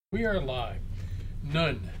We are alive.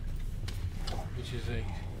 Nun, which is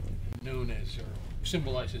known as or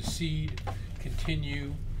symbolizes seed,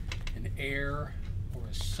 continue, an heir, or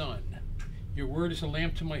a son. Your word is a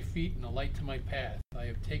lamp to my feet and a light to my path. I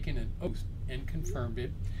have taken an oath and confirmed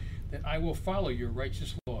it, that I will follow your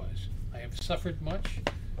righteous laws. I have suffered much.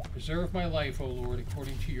 Preserve my life, O Lord,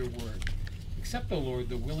 according to your word. Accept, O Lord,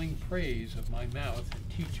 the willing praise of my mouth, and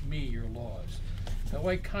teach me your laws. Though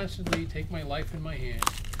I constantly take my life in my hand,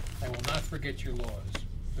 I will not forget your laws.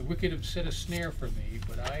 The wicked have set a snare for me,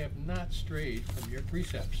 but I have not strayed from your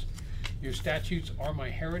precepts. Your statutes are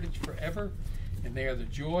my heritage forever, and they are the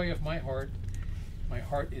joy of my heart. My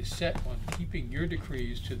heart is set on keeping your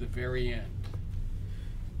decrees to the very end.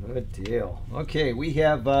 Good deal. Okay, we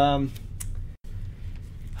have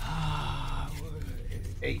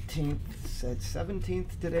 18th, said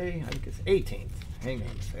 17th today? I think it's 18th. Hang on,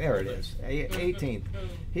 there it is, 18th.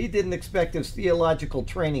 He didn't expect his theological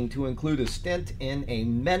training to include a stint in a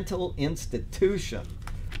mental institution.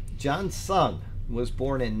 John Sung was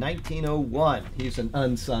born in 1901. He's an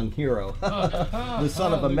unsung hero. The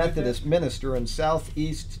son of a Methodist minister in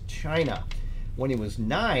southeast China. When he was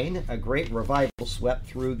 9, a great revival swept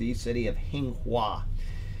through the city of Hinghua,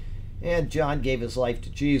 and John gave his life to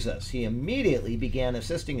Jesus. He immediately began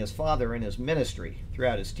assisting his father in his ministry.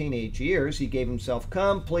 Throughout his teenage years, he gave himself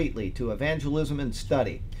completely to evangelism and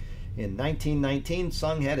study. In 1919,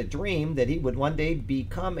 Sung had a dream that he would one day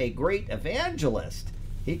become a great evangelist.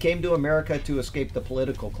 He came to America to escape the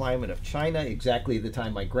political climate of China, exactly the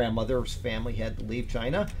time my grandmother's family had to leave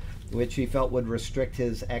China, which he felt would restrict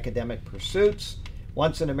his academic pursuits.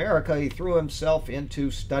 Once in America, he threw himself into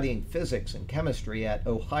studying physics and chemistry at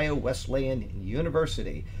Ohio Wesleyan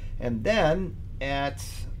University, and then at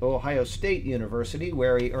Ohio State University,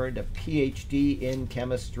 where he earned a PhD in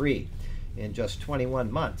chemistry in just 21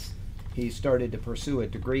 months. He started to pursue a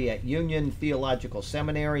degree at Union Theological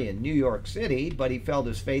Seminary in New York City, but he felt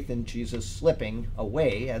his faith in Jesus slipping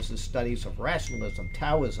away as his studies of rationalism,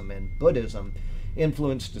 Taoism, and Buddhism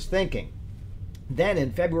influenced his thinking. Then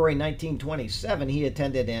in February 1927, he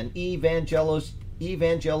attended an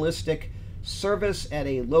evangelistic service at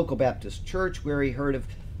a local Baptist church where he heard of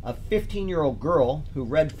a 15-year-old girl who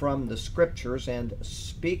read from the scriptures and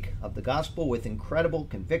speak of the gospel with incredible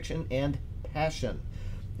conviction and passion.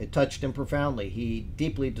 It touched him profoundly. He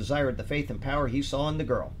deeply desired the faith and power he saw in the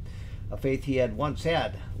girl, a faith he had once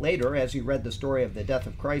had. Later, as he read the story of the death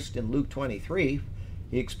of Christ in Luke 23,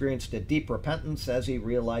 he experienced a deep repentance as he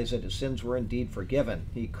realized that his sins were indeed forgiven.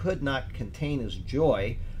 He could not contain his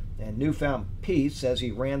joy and newfound peace as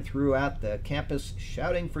he ran throughout the campus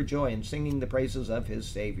shouting for joy and singing the praises of his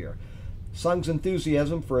Savior. Sung's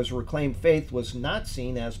enthusiasm for his reclaimed faith was not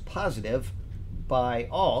seen as positive by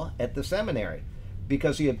all at the seminary,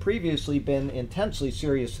 because he had previously been intensely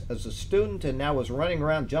serious as a student and now was running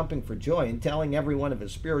around jumping for joy and telling everyone of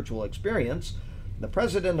his spiritual experience. The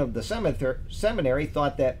president of the seminary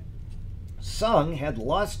thought that Sung had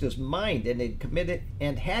lost his mind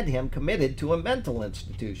and had him committed to a mental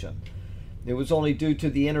institution. It was only due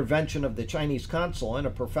to the intervention of the Chinese consul and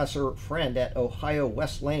a professor friend at Ohio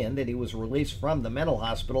Wesleyan that he was released from the mental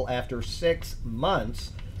hospital after 6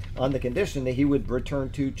 months on the condition that he would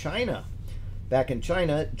return to China. Back in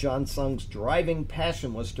China, John Sung's driving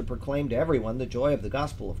passion was to proclaim to everyone the joy of the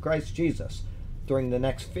gospel of Christ Jesus. During the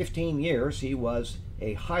next 15 years, he was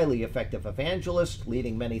a highly effective evangelist,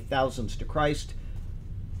 leading many thousands to Christ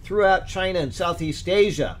throughout China and Southeast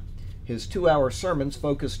Asia. His 2-hour sermons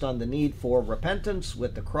focused on the need for repentance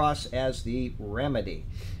with the cross as the remedy.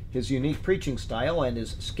 His unique preaching style and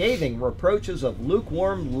his scathing reproaches of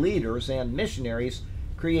lukewarm leaders and missionaries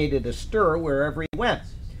created a stir wherever he went.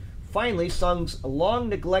 Finally, Sung's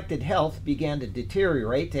long-neglected health began to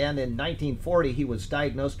deteriorate, and in 1940 he was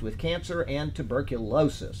diagnosed with cancer and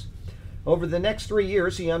tuberculosis. Over the next 3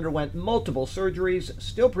 years, he underwent multiple surgeries,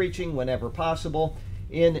 still preaching whenever possible.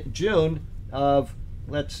 In June of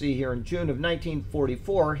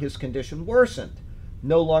 1944, his condition worsened.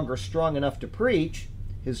 No longer strong enough to preach,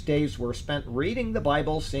 his days were spent reading the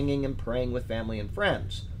Bible, singing, and praying with family and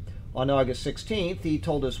friends. On August 16th, he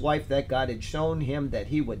told his wife that God had shown him that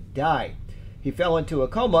he would die. He fell into a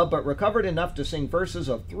coma, but recovered enough to sing verses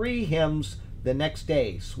of 3 hymns the next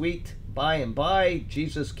day. Sweet by and by,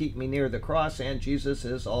 Jesus keep me near the cross, and Jesus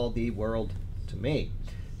is all the world to me.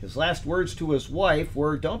 His last words to his wife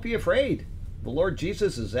were, "Don't be afraid. The Lord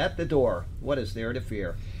Jesus is at the door. What is there to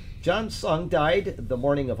fear?" John Sung died the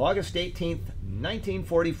morning of August 18th,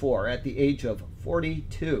 1944, at the age of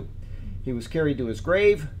 42. He was carried to his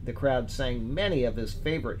grave. The crowd sang many of his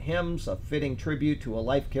favorite hymns, a fitting tribute to a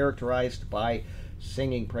life characterized by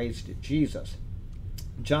singing praise to Jesus.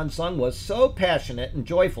 John Sung was so passionate and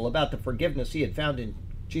joyful about the forgiveness he had found in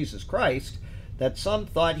Jesus Christ that some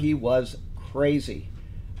thought he was crazy.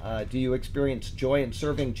 Do you experience joy in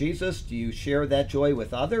serving Jesus? Do you share that joy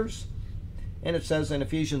with others? And it says in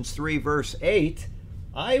Ephesians 3, verse 8,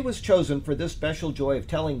 I was chosen for this special joy of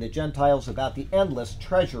telling the Gentiles about the endless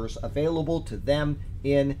treasures available to them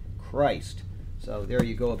in Christ. So there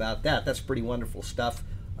you go about that. That's pretty wonderful stuff.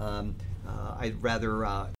 I'd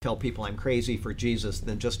rather tell people I'm crazy for Jesus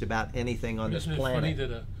than just about anything on this planet. Isn't it funny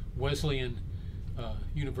that a Wesleyan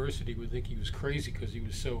university would think he was crazy because he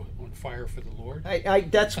was so on fire for the Lord?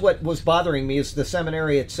 That's what was bothering me, is the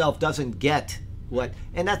seminary itself doesn't get what,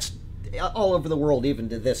 and that's all over the world even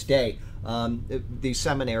to this day. These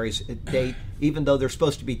seminaries, they, even though they're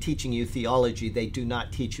supposed to be teaching you theology, they do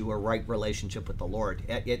not teach you a right relationship with the Lord.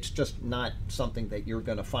 It's just not something that you're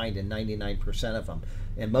going to find in 99% of them.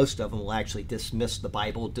 And most of them will actually dismiss the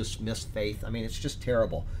Bible, dismiss faith. I mean, it's just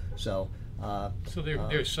terrible. So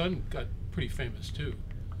their son got pretty famous too.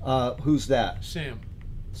 Who's that? Sam.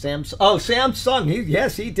 Sam Sung.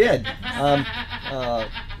 Yes, he did.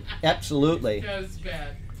 Absolutely. That was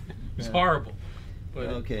bad. It's horrible. But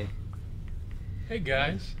okay. Hey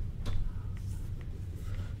guys.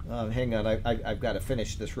 Hang on, I've got to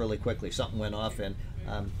finish this really quickly. Something went off, and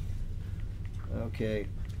okay.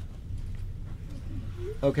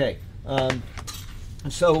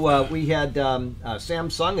 So we had Sam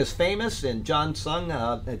Sung is famous, and John Sung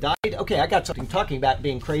died. Okay, I got something talking about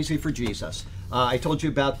being crazy for Jesus. I told you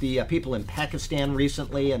about the people in Pakistan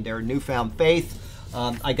recently and their newfound faith.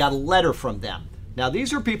 I got a letter from them. Now,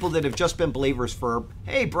 these are people that have just been believers for,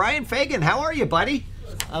 hey, Brian Fagan, how are you, buddy?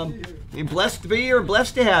 You're blessed to be here,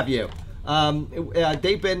 blessed to have you.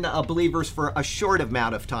 They've been believers for a short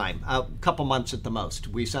amount of time, a couple months at the most.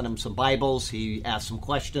 We sent him some Bibles. He asked some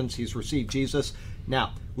questions. He's received Jesus.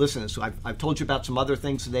 Now, listen, so I've told you about some other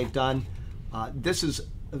things that they've done. This is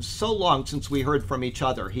so long since we heard from each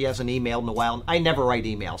other. He hasn't emailed in a while. I never write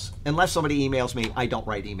emails. Unless somebody emails me, I don't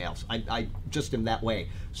write emails. I just am that way.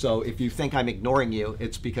 So if you think I'm ignoring you,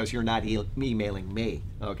 it's because you're not emailing me,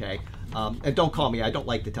 okay? And don't call me. I don't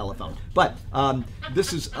like the telephone. But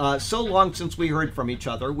this is so long since we heard from each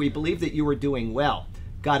other. We believe that you are doing well.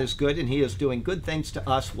 God is good, and he is doing good things to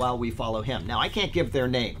us while we follow him. Now, I can't give their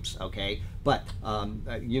names, okay? But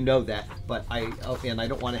you know that. But I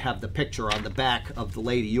don't want to have the picture on the back of the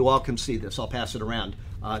lady. You all can see this. I'll pass it around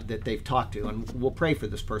that they've talked to. And we'll pray for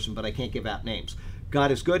this person, but I can't give out names. God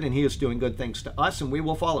is good, and he is doing good things to us, and we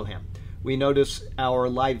will follow him. We notice our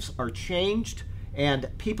lives are changed, and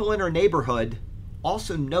people in our neighborhood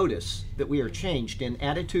also notice that we are changed in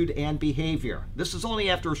attitude and behavior. This is only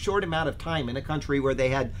after a short amount of time in a country where they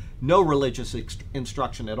had no religious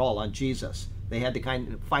instruction at all on Jesus. They had to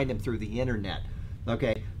kind of find him through the internet.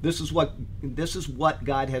 Okay, this is what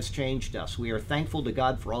God has changed us. We are thankful to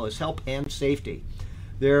God for all his help and safety.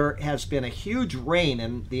 There has been a huge rain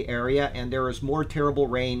in the area, and there is more terrible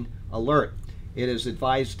rain alert. It is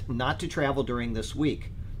advised not to travel during this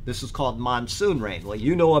week. This is called monsoon rain. Well,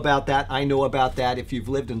 you know about that. I know about that. If you've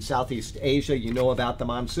lived in Southeast Asia, you know about the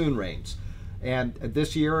monsoon rains. And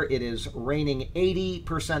this year it is raining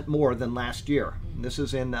 80% more than last year. This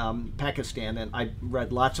is in Pakistan, and I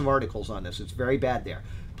read lots of articles on this. It's very bad there.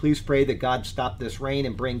 Please pray that God stop this rain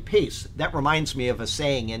and bring peace. That reminds me of a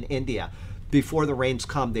saying in India. Before the rains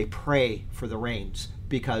come, they pray for the rains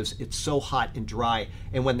because it's so hot and dry.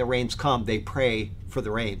 And when the rains come, they pray for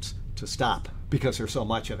the rains to stop because there's so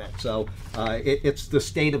much of it. So it's the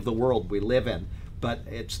state of the world we live in, but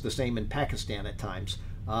it's the same in Pakistan at times.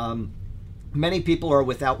 Many people are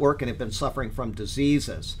without work and have been suffering from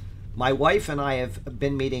diseases. My wife and I have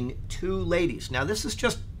been meeting two ladies. Now, this is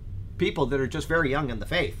just people that are just very young in the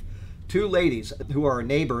faith. Two ladies who are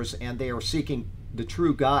neighbors, and they are seeking the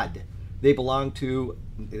true God. They belong to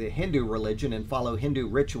the Hindu religion and follow Hindu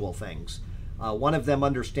ritual things. One of them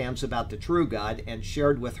understands about the true God and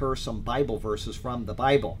shared with her some Bible verses from the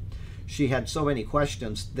Bible. She had so many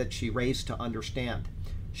questions that she raised to understand.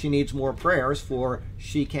 She needs more prayers for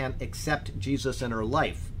she can accept Jesus in her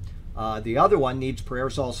life. The other one needs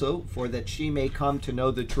prayers also for that she may come to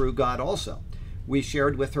know the true God also. We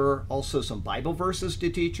shared with her also some Bible verses to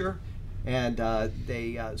teach her, and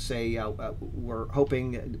they say we're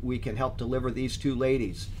hoping we can help deliver these two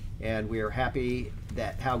ladies. And we are happy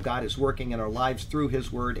that how God is working in our lives through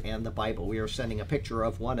his word and the Bible. We are sending a picture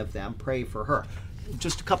of one of them. Pray for her.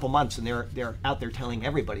 Just a couple months, and they're out there telling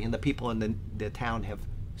everybody, and the people in the town have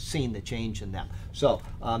seen the change in them. So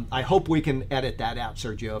I hope we can edit that out,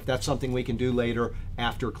 Sergio. If that's something we can do later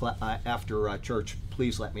after church,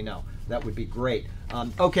 please let me know. That would be great.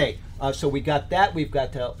 Okay, so we got that. We've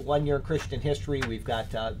got 1 year in Christian history. We've got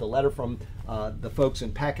the letter from the folks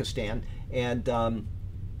in Pakistan, and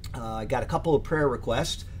I got a couple of prayer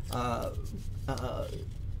requests.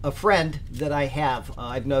 A friend that I have,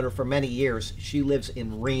 I've known her for many years. She lives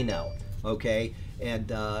in Reno, okay,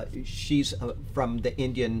 and she's from the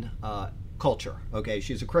Indian culture. Okay,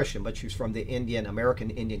 she's a Christian, but she's from the American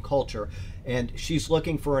Indian culture, and she's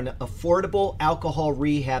looking for an affordable alcohol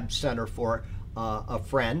rehab center for a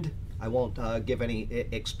friend. I won't give any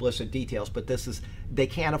explicit details, but they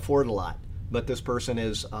can't afford a lot. But this person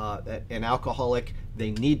is an alcoholic.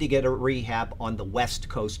 They need to get a rehab on the West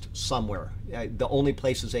Coast somewhere. The only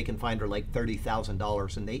places they can find are like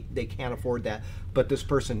 $30,000, and they can't afford that. But this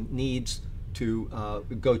person needs to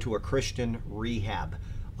go to a Christian rehab.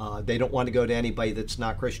 They don't want to go to anybody that's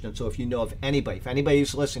not Christian. So if you know of anybody, if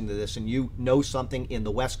anybody's listening to this and you know something in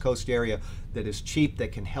the West Coast area that is cheap,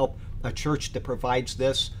 that can help a church that provides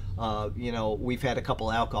this, we've had a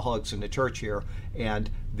couple alcoholics in the church here, and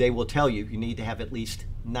they will tell you need to have at least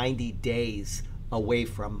 90 days away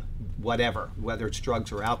from whatever, whether it's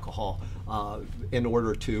drugs or alcohol, in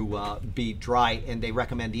order to be dry, and they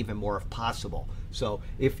recommend even more if possible. So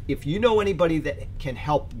if you know anybody that can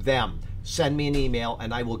help them, send me an email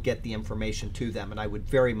and I will get the information to them, and I would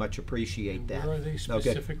very much appreciate that. Where are they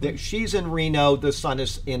specifically? Okay. She's in Reno, the son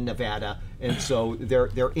is in Nevada, and so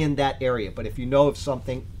they're in that area. But if you know of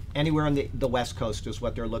something anywhere on the West Coast is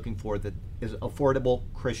what they're looking for, that is affordable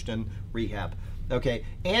Christian rehab. Okay,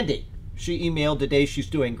 Andy, she emailed today. She's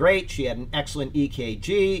doing great. She had an excellent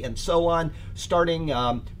EKG and so on. Starting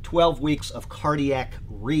 12 weeks of cardiac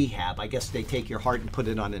rehab. I guess they take your heart and put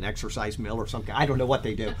it on an exercise mill or something. I don't know what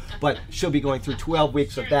they do, but she'll be going through 12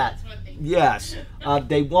 weeks of that. Yes.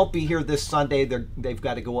 They won't be here this Sunday. They've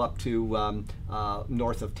got to go up to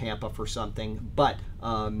north of Tampa for something, but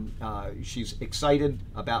she's excited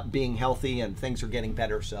about being healthy and things are getting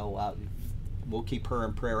better, so we'll keep her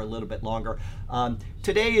in prayer a little bit longer.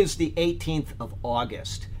 Today is the 18th of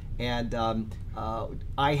August, and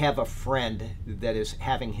I have a friend that is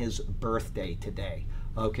having his birthday today.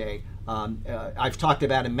 Okay, I've talked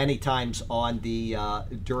about him many times on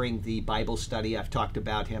during the Bible study. I've talked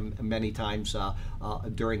about him many times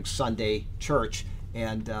during Sunday church,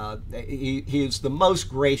 and he is the most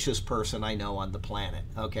gracious person I know on the planet.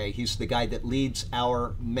 Okay, he's the guy that leads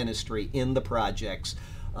our ministry in the projects.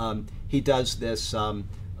 He does this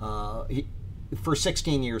for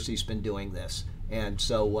 16 years. He's been doing this, and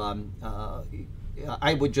so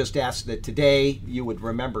I would just ask that today you would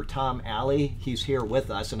remember Tom Alley. He's here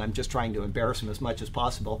with us, and I'm just trying to embarrass him as much as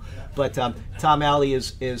possible. But Tom Alley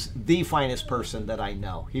is the finest person that I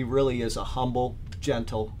know. He really is a humble,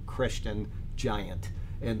 gentle Christian giant.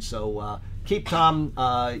 And so keep Tom,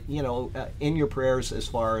 in your prayers as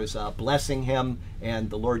far as blessing him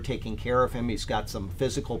and the Lord taking care of him. He's got some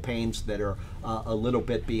physical pains that are a little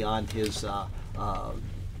bit beyond his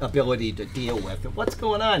ability to deal with. And what's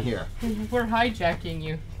going on here? We're hijacking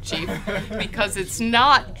you, Chief, because it's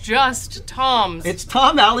not just Tom's. It's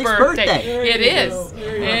Tom Alley's birthday. It is.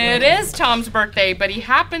 It is Tom's birthday, but he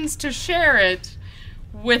happens to share it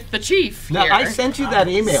with the Chief here. Now, I sent you that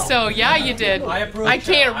email. So, yeah, you did. I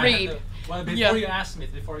can't read. Before you asked me.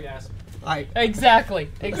 Exactly.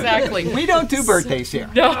 We don't do birthdays here.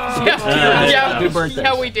 No. Do birthdays.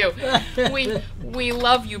 Yeah, we do. We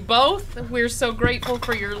love you both. We're so grateful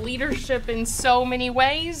for your leadership in so many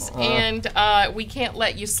ways, and we can't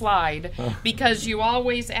let you slide because you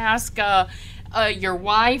always ask your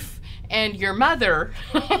wife and your mother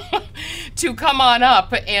to come on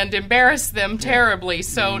up and embarrass them terribly.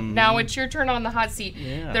 So now it's your turn on the hot seat.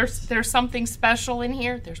 Yeah. There's something special in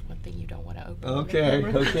here. There's one thing you don't want to open. Okay.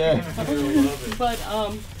 But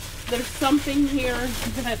there's something here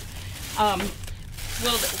that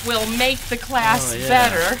will make the class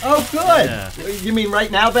better. Oh, good. Yeah. You mean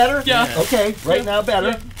right now better? Yeah. Okay, right now better.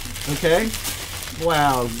 Yeah. Okay.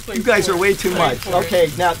 Wow, you guys are way too much.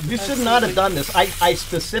 Okay, now you should not have done this. I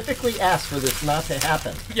specifically asked for this not to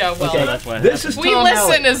happen. Yeah, well, okay. That's what this is we Tom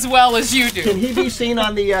listen Alley. as well as you do. Can he be seen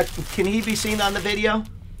on the? Can he be seen on the video?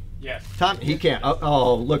 Yes. Tom, he can't.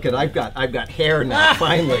 Oh, look at I've got hair now.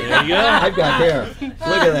 Finally, there you go. I've got hair. Look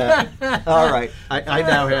at that. All right, I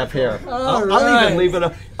now have hair. I'll even leave it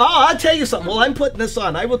up. Oh, I'll tell you something. Well, I'm putting this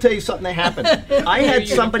on. I will tell you something that happened. I had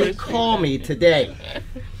somebody call me today.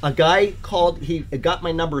 A guy called. He got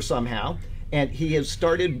my number somehow, and he has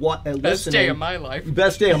started listening. Best day of my life.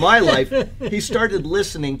 Best day of my life. He started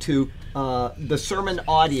listening to the sermon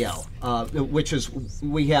audio, which is,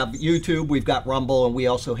 we have YouTube, we've got Rumble, and we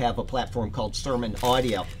also have a platform called Sermon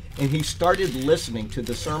Audio. And he started listening to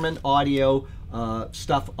the sermon audio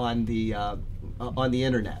stuff on the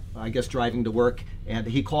internet, I guess driving to work. And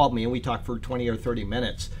he called me and we talked for 20 or 30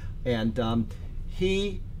 minutes. And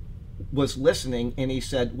he was listening and he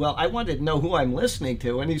said, well, I wanted to know who I'm listening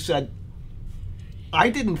to. And he said, I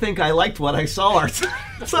didn't think I liked what I saw.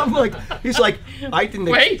 Something like, he's like, I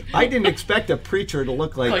didn't expect a preacher to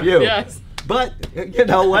look like you. Yes. But, you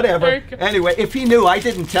know, whatever. Anyway, if he knew, I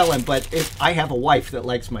didn't tell him, but I have a wife that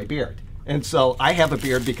likes my beard. And so I have a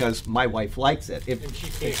beard because my wife likes it.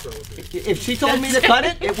 If she told me to cut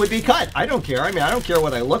it, it would be cut. I don't care. I mean, I don't care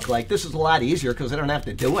what I look like. This is a lot easier because I don't have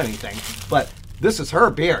to do anything. But this is her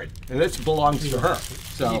beard, and this belongs to her.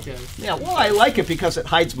 So, yeah, well, I like it because it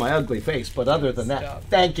hides my ugly face. But other than that,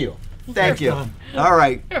 thank you. Thank you. All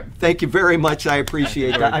right. Thank you very much. I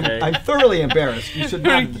appreciate that. I'm thoroughly embarrassed. You should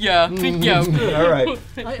not. Yeah. All right.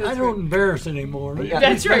 I don't embarrass anymore.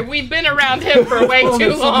 That's right. We've been around him for way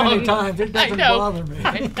too So long. many times it doesn't bother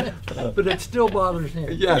me, but it still bothers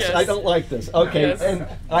him. Yes, I don't like this. Okay, Yes. and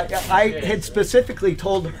I had specifically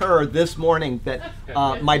told her this morning that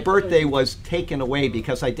my birthday was taken away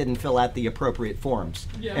because I didn't fill out the appropriate forms,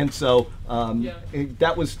 and so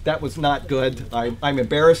that was not good. I'm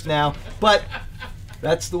embarrassed now, but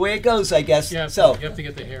that's the way it goes, I guess. Yeah, so you have to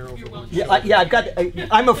get the hair over one yeah,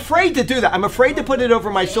 I'm afraid to do that. I'm afraid to put it over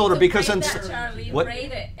my shoulder because Charlie, what?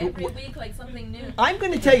 rate it every week like something new. I'm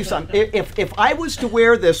going to tell you something. If I was to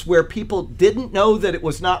wear this where people didn't know that it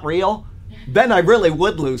was not real, then I really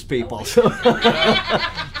would lose people. So.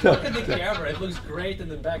 Look at the camera. It looks great in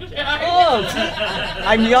the back camera. Oh,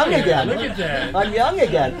 I'm young again. Look at that. I'm young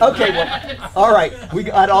again. Okay, well, all right. We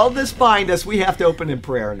got all this behind us. We have to open in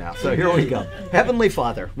prayer now. So here we go. Heavenly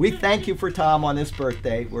Father, we thank you for Tom on his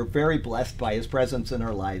birthday. We're very blessed by his presence in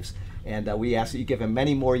our lives. And we ask that you give him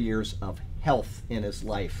many more years of health in his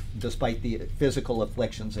life, despite the physical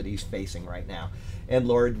afflictions that he's facing right now. And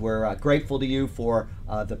Lord, we're grateful to you for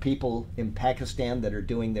the people in Pakistan that are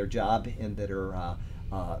doing their job and that are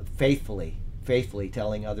faithfully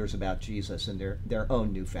telling others about Jesus and their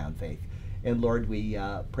own newfound faith. And Lord, we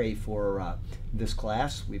pray for this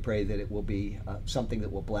class. We pray that it will be something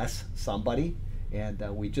that will bless somebody. And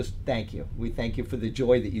we just thank you. We thank you for the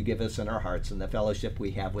joy that you give us in our hearts and the fellowship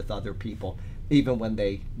we have with other people, even when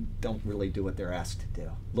they don't really do what they're asked to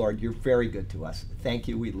do. Lord, you're very good to us. Thank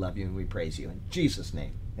you. We love you and we praise you. In Jesus'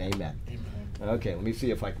 name, amen. Okay, let me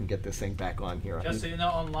see if I can get this thing back on here. Just so you know,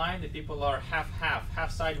 online the people are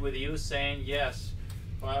half side with you, saying yes.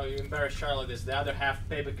 Well, you embarrass Charlotte. This the other half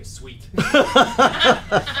payback is sweet.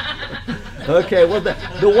 Okay, well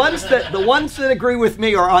the ones that agree with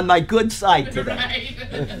me are on my good side today.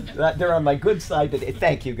 They're on my good side today.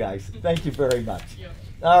 Thank you guys. Thank you very much.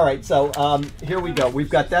 All right, so here we go.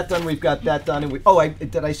 We've got that done. We've got that done.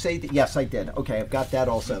 And did I say that? Yes, I did. Okay, I've got that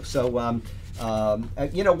also. So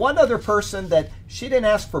one other person that she didn't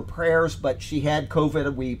ask for prayers, but she had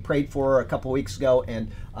COVID. We prayed for her a couple weeks ago,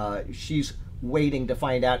 and she's waiting to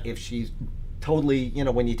find out if she's totally,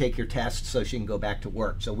 when you take your test, so she can go back to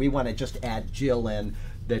work. So we want to just add Jill in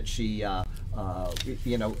that she,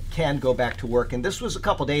 can go back to work. And this was a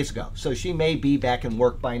couple days ago, so she may be back in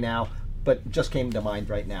work by now, but just came to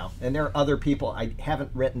mind right now. And there are other people, I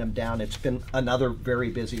haven't written them down. It's been another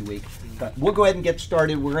very busy week. But we'll go ahead and get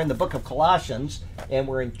started. We're in the book of Colossians, and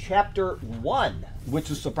we're in chapter 1,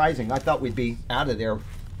 which is surprising. I thought we'd be out of there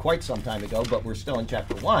quite some time ago, but we're still in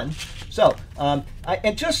chapter 1. So,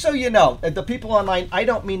 and just so you know, the people online, I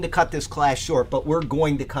don't mean to cut this class short, but we're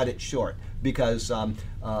going to cut it short because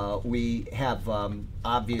we have,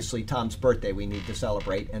 obviously, Tom's birthday we need to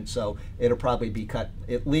celebrate, and so it'll probably be cut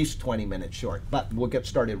at least 20 minutes short. But we'll get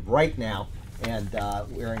started right now, and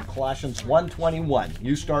we're in Colossians 1:21.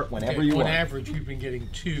 You start whenever you want. On average, we've been getting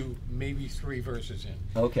 2, maybe 3 verses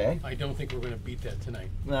in. Okay. I don't think we're going to beat that tonight.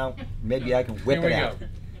 Well, maybe I can whip it out. Here we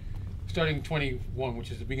go. Starting 21,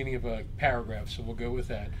 which is the beginning of a paragraph, so we'll go with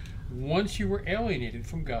that. Once you were alienated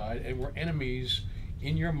from God and were enemies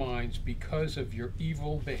in your minds because of your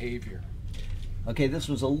evil behavior. Okay, this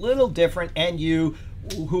was a little different. And you,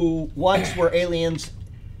 who once were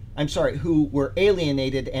who were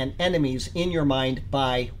alienated and enemies in your mind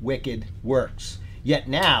by wicked works. Yet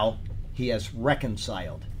now he has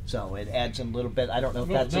reconciled. So it adds in a little bit. I don't know if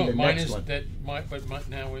that's in the next one. But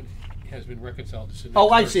now it has been reconciled to the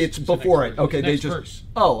next I verse. see. It's before it. Okay, the they next just. Verse.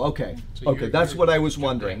 Oh, okay. So Okay, that's what I was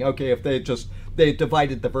wondering. Okay, if they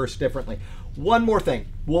divided the verse differently. One more thing.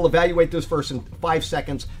 We'll evaluate this verse in 5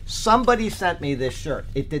 seconds. Somebody sent me this shirt.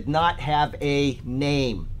 It did not have a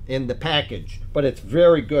name. in the package, but it's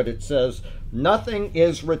very good. It says, nothing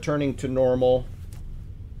is returning to normal,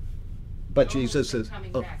 but Jesus is.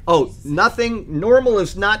 Nothing normal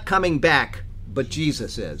is not coming back, but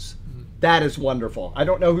Jesus is. That is wonderful. I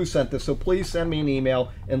don't know who sent this, so please send me an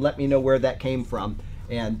email and let me know where that came from.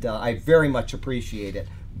 And I very much appreciate it.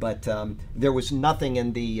 But there was nothing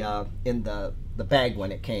in the bag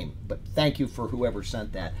when it came. But thank you for whoever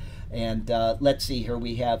sent that. And let's see here.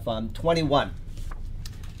 We have 21.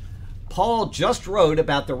 Paul just wrote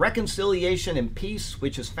about the reconciliation and peace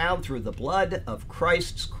which is found through the blood of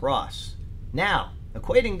Christ's cross. Now,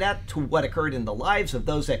 equating that to what occurred in the lives of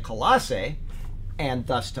those at Colossae, and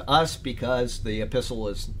thus to us, because the epistle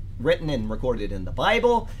is written and recorded in the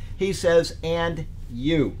Bible, he says, and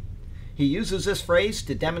you. He uses this phrase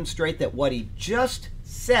to demonstrate that what he just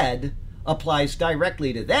said applies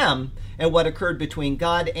directly to them and what occurred between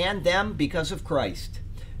God and them because of Christ.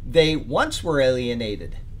 They once were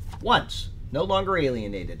alienated. Once. No longer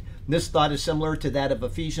alienated. This thought is similar to that of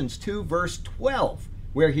Ephesians 2, verse 12,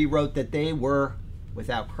 where he wrote that they were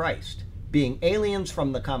without Christ, being aliens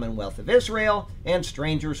from the commonwealth of Israel and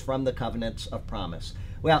strangers from the covenants of promise.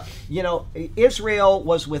 Well, you know, Israel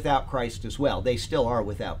was without Christ as well. They still are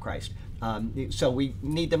without Christ. So we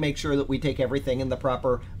need to make sure that we take everything in the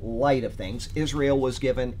proper light of things. Israel was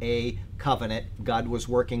given a covenant. God was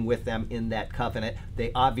working with them in that covenant.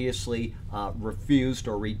 They obviously refused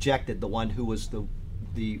or rejected the one who was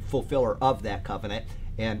the fulfiller of that covenant.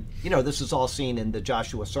 And, you know, this is all seen in the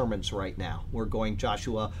Joshua sermons right now. We're going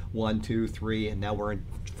Joshua 1, 2, 3, and now we're in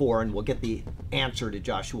 4, and we'll get the answer to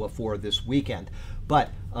Joshua 4 this weekend. But,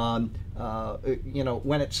 you know,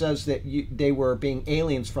 when it says that they were being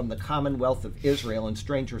aliens from the commonwealth of Israel and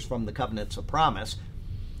strangers from the covenants of promise,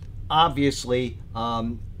 obviously,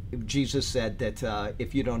 Jesus said that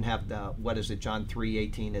if you don't have the, what is it, John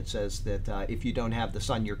 3:18, it says that if you don't have the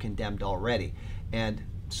Son, you're condemned already. And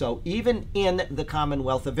so even in the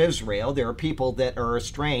commonwealth of Israel, there are people that are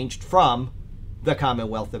estranged from the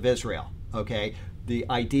commonwealth of Israel, okay? The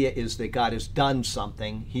idea is that God has done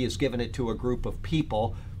something. He has given it to a group of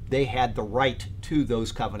people. They had the right to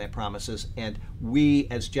those covenant promises, and we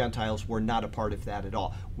as Gentiles were not a part of that at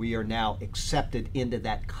all. We are now accepted into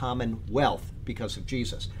that commonwealth because of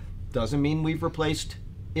Jesus. Doesn't mean we've replaced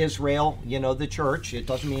Israel, you know, the church. It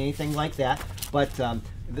doesn't mean anything like that, but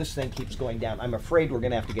this thing keeps going down. I'm afraid we're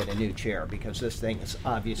going to have to get a new chair because this thing is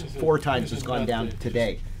obviously 4 times it's gone down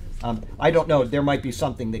today. I don't know. There might be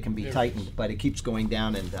something that can be tightened, but it keeps going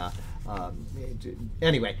down. And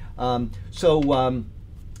anyway,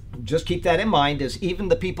 just keep that in mind, as even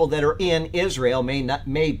the people that are in Israel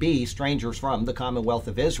may be strangers from the commonwealth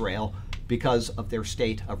of Israel because of their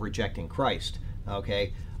state of rejecting Christ.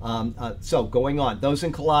 Okay, so going on, those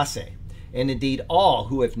in Colossae, and indeed all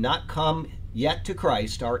who have not come yet to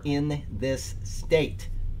Christ are in this state.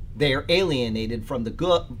 They are alienated from the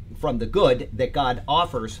good that God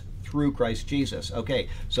offers through Christ Jesus. Okay,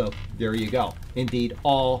 so there you go. Indeed,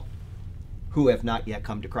 all who have not yet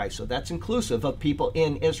come to Christ. So that's inclusive of people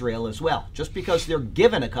in Israel as well. Just because they're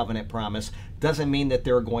given a covenant promise doesn't mean that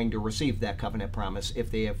they're going to receive that covenant promise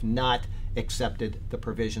if they have not accepted the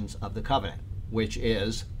provisions of the covenant, which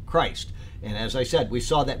is Christ. And as I said, we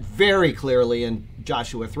saw that very clearly in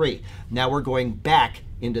Joshua 3. Now we're going back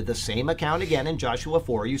into the same account again in Joshua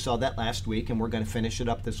 4. You saw that last week, and we're going to finish it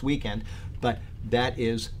up this weekend. But that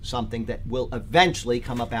is something that will eventually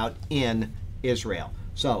come about in Israel.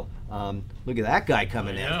 So look at that guy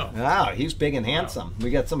coming in. Wow, he's big and handsome. We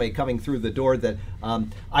got somebody coming through the door that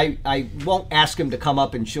I won't ask him to come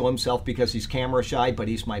up and show himself because he's camera shy, but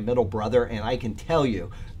he's my middle brother, and I can tell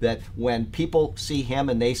you that when people see him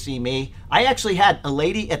and they see me, I actually had a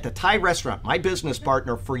lady at the Thai restaurant, my business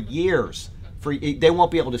partner for years. They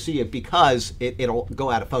won't be able to see it because it'll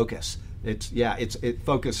go out of focus. It's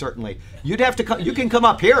focus certainly. You'd have to come. You can come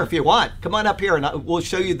up here if you want. Come on up here, and we'll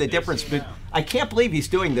show you the difference. But I can't believe he's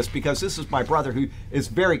doing this because this is my brother who is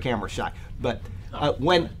very camera shy. But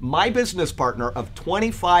when my business partner of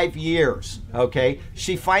 25 years, okay,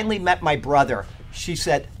 she finally met my brother, she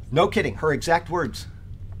said, no kidding, her exact words,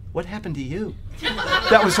 "What happened to you?"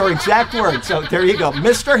 That was her exact words. So there you go,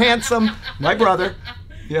 Mr. Handsome, my brother.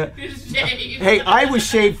 Yeah. Hey, I was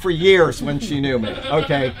shaved for years when she knew me.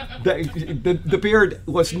 Okay, the beard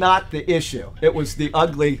was not the issue. It was the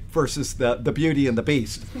ugly versus the beauty and the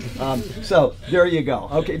beast. So there you go.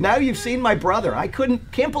 Okay, now you've seen my brother. I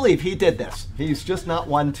can't believe he did this. He's just not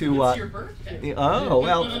one to. It's your birthday. Oh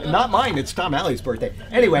well, not mine. It's Tom Alley's birthday.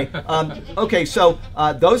 Anyway, okay. So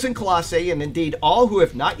those in Colossae, and indeed all who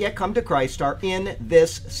have not yet come to Christ, are in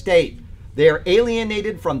this state. They are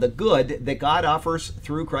alienated from the good that God offers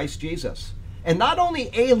through Christ Jesus. And not only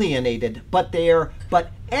alienated, but they are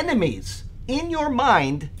enemies in your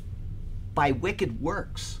mind by wicked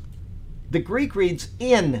works. The Greek reads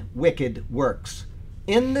in wicked works.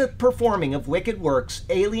 In the performing of wicked works,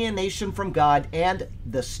 alienation from God and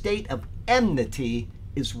the state of enmity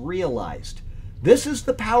is realized. This is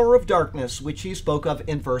the power of darkness which he spoke of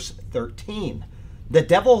in verse 13. The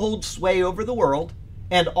devil holds sway over the world,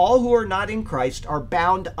 and all who are not in Christ are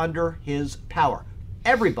bound under his power.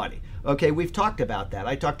 Everybody. Okay, we've talked about that.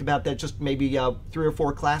 I talked about that just maybe 3 or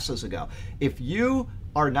 4 classes ago. If you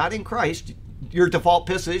are not in Christ, your default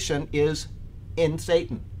position is in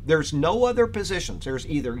Satan. There's no other positions. There's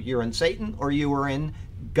either you're in Satan or you are in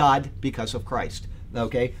God because of Christ.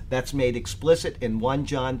 Okay, that's made explicit in 1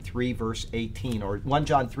 John 3 verse 18 or 1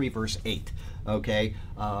 John 3 verse 8. Okay,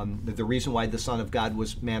 the reason why the Son of God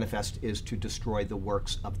was manifest is to destroy the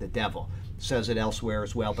works of the devil. It says it elsewhere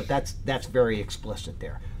as well, but that's very explicit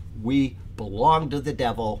there. We belong to the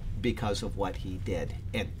devil because of what he did,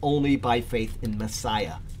 and only by faith in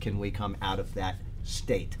Messiah can we come out of that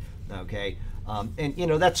state. Okay,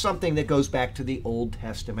 and that's something that goes back to the Old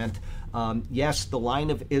Testament. Yes, the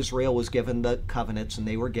line of Israel was given the covenants and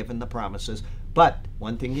they were given the promises, but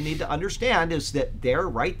one thing you need to understand is that there,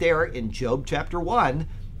 right there in Job chapter 1,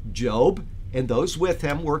 Job and those with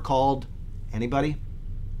him were called, anybody?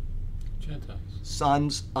 Gentiles.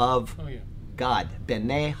 Sons of God,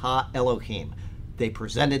 B'nai Ha-Elohim. They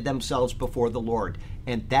presented themselves before the Lord,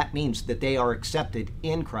 and that means that they are accepted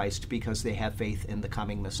in Christ because they have faith in the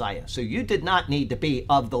coming Messiah. So you did not need to be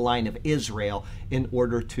of the line of Israel in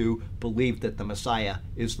order to believe that the Messiah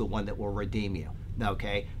is the one that will redeem you.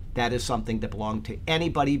 Okay? That is something that belonged to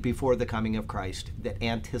anybody before the coming of Christ that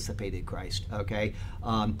anticipated Christ. Okay?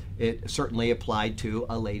 It certainly applied to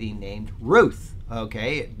a lady named Ruth.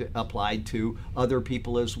 Okay? It applied to other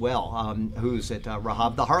people as well. Who's it?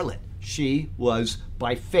 Rahab the harlot. She was,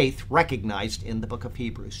 by faith, recognized in the book of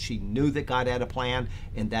Hebrews. She knew that God had a plan,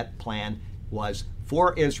 and that plan was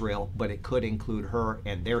for Israel, but it could include her,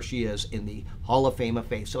 and there she is in the Hall of Fame of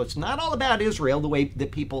faith. So it's not all about Israel the way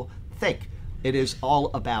that people think. It is all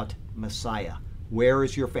about Messiah. Where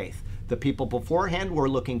is your faith? The people beforehand were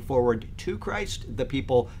looking forward to Christ. The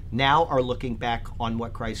people now are looking back on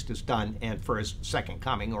what Christ has done and for his second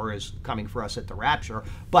coming, or his coming for us at the rapture.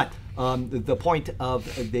 But the point of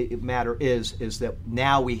the matter is that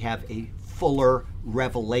now we have a fuller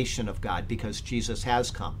revelation of God because Jesus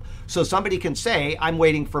has come. So somebody can say, I'm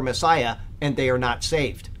waiting for Messiah, and they are not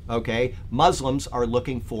saved. Okay? Muslims are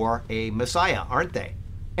looking for a Messiah, aren't they?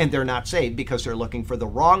 And they're not saved because they're looking for the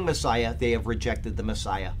wrong Messiah. They have rejected the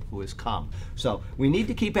Messiah who has come. So we need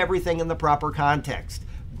to keep everything in the proper context.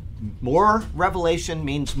 More revelation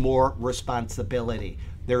means more responsibility.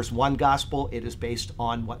 There's one gospel. It is based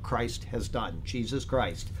on what Christ has done, Jesus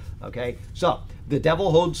Christ. Okay? So the devil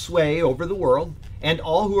holds sway over the world, and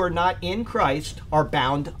all who are not in Christ are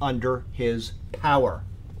bound under his power.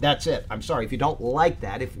 That's it. I'm sorry if you don't like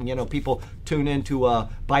that. If people tune into a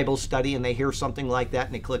Bible study and they hear something like that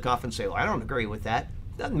and they click off and say, well, I don't agree with that.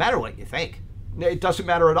 It doesn't matter what you think. It doesn't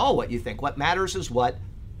matter at all what you think. What matters is what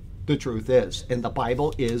the truth is. And the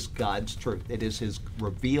Bible is God's truth. It is his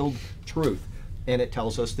revealed truth. And it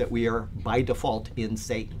tells us that we are by default in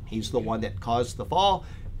Satan. He's the one that caused the fall.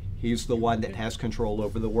 He's the one that has control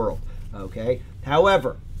over the world. Okay?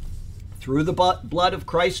 However, through the blood of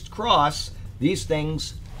Christ's cross, these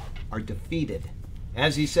things are defeated.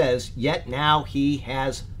 As he says, yet now he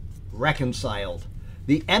has reconciled.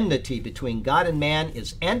 The enmity between God and man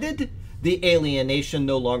is ended, the alienation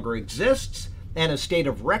no longer exists, and a state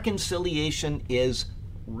of reconciliation is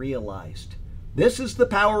realized. This is the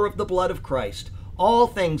power of the blood of Christ. All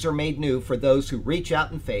things are made new for those who reach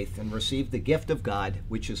out in faith and receive the gift of God,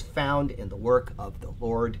 which is found in the work of the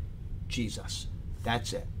Lord Jesus.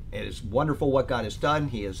 That's it. It is wonderful what God has done.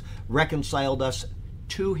 He has reconciled us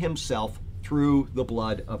to himself through the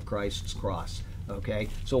blood of Christ's cross. Okay,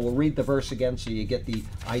 so we'll read the verse again so you get the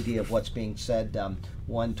idea of what's being said.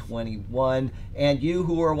 121, and you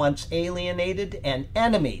who were once alienated and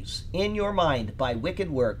enemies in your mind by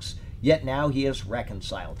wicked works, yet now he is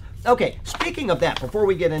reconciled. Okay, speaking of that, before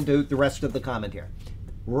we get into the rest of the comment here,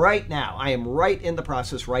 right now, I am right in the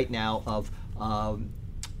process right now of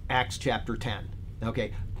Acts chapter 10.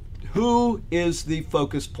 Okay, who is the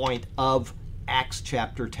focus point of Acts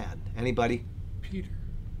chapter 10? Anybody? Peter.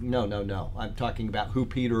 No. I'm talking about who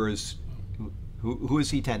Peter is. Who is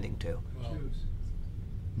he tending to? Well,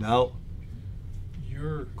 No.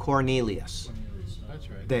 you're Cornelius. That's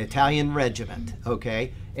right. The Italian regiment.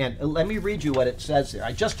 Okay? And let me read you what it says there.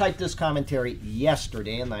 I just typed this commentary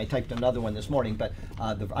yesterday, and I typed another one this morning, but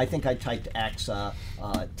I think I typed Acts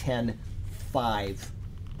 10:15. 5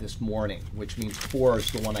 this morning, which means 4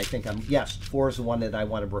 is the one I think 4 is the one that I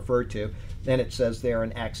want to refer to. Then it says there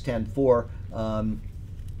in Acts 10:4,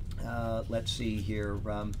 let's see here,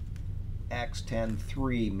 Acts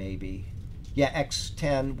 10:3 maybe. Yeah, Acts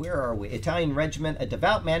 10, where are we? Italian regiment, a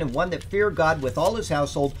devout man and one that feared God with all his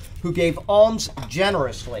household, who gave alms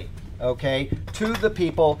generously, okay, to the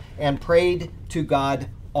people and prayed to God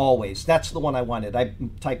always. That's the one I wanted. I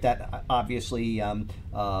typed that obviously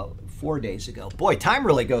 4 days ago. Boy, time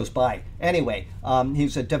really goes by. Anyway,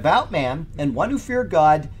 he's a devout man and one who feared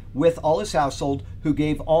God with all his household, who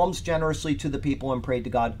gave alms generously to the people and prayed to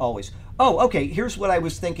God always. Oh, okay, here's what I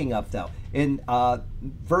was thinking of, though. In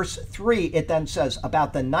verse 3, it then says,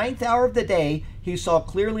 about the 9th hour of the day, he saw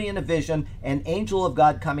clearly in a vision an angel of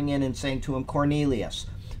God coming in and saying to him, Cornelius.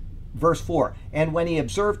 Verse 4, and when he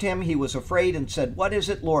observed him, he was afraid and said, what is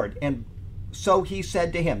it, Lord? And so he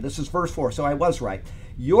said to him, this is verse 4, so I was right,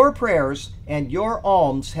 your prayers and your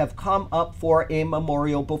alms have come up for a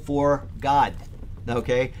memorial before God.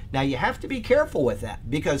 Okay, now you have to be careful with that,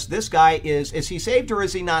 because this guy is he saved or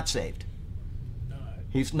is he not saved? Not.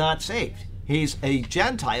 He's not saved. He's a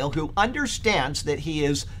Gentile who understands that he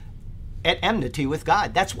is at enmity with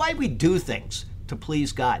God. That's why we do things, to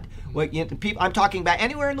please God. Well, I'm talking about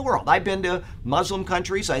anywhere in the world. I've been to Muslim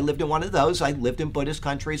countries. I lived in one of those. I lived in Buddhist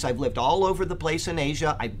countries. I've lived all over the place in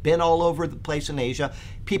Asia. I've been all over the place in Asia.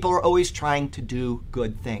 People are always trying to do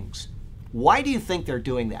good things. Why do you think they're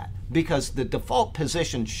doing that? Because the default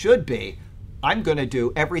position should be, I'm going to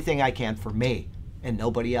do everything I can for me and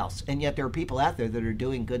nobody else. And yet there are people out there that are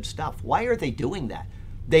doing good stuff. Why are they doing that?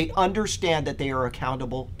 They understand that they are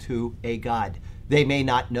accountable to a God. They may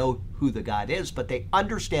not know who the God is, but they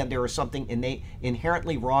understand there is something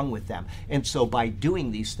inherently wrong with them. And so by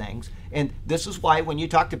doing these things, and this is why when you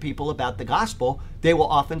talk to people about the gospel, they will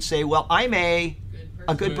often say, well, I'm a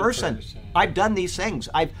good person. I've done these things.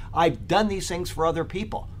 I've done these things for other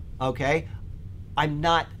people. Okay? I'm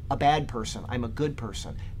not a bad person. I'm a good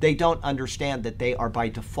person. They don't understand that they are by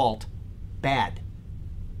default bad.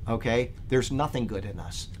 Okay? There's nothing good in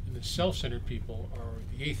us. And the self-centered people are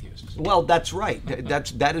the atheists. Well, that's right.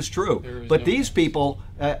 That is true. But these people,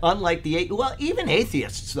 unlike even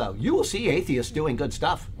atheists, though, you will see atheists doing good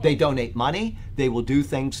stuff. They donate money. They will do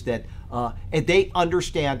things that, and they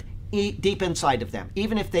understand deep inside of them,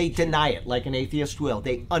 even if they deny it, like an atheist will,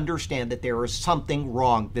 they understand that there is something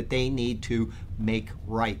wrong that they need to make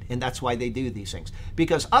right. And that's why they do these things.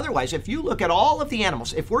 Because otherwise, if you look at all of the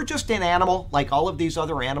animals, if we're just an animal, like all of these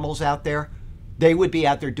other animals out there, they would be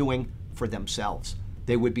out there doing for themselves.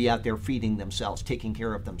 They would be out there feeding themselves, taking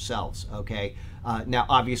care of themselves, okay? Now,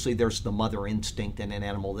 obviously, there's the mother instinct in an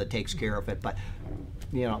animal that takes care of it, but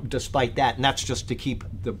despite that, and that's just to keep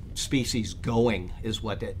the species going, is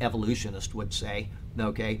what an evolutionist would say,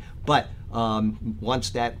 okay? But once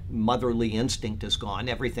that motherly instinct is gone,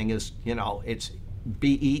 everything is, it's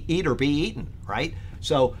eat or be eaten, right?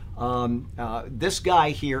 So this guy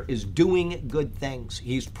here is doing good things.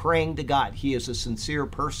 He's praying to God. He is a sincere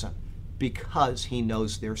person because he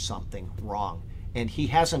knows there's something wrong. And he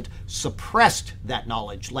hasn't suppressed that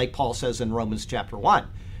knowledge, like Paul says in Romans chapter 1.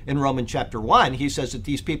 In Romans chapter 1, he says that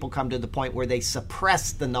these people come to the point where they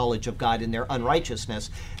suppress the knowledge of God in their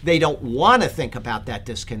unrighteousness. They don't want to think about that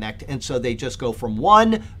disconnect, and so they just go from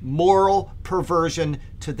one moral perversion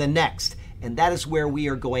to the next. And that is where we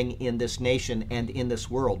are going in this nation and in this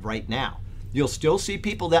world right now. You'll still see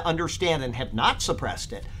people that understand and have not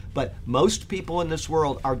suppressed it, but most people in this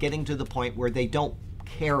world are getting to the point where they don't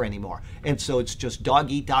care anymore. And so it's just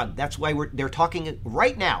dog eat dog. That's why they're talking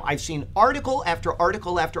right now. I've seen article after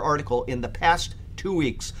article after article in the past 2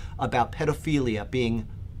 weeks about pedophilia being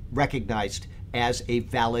recognized as a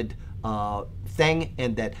valid thing,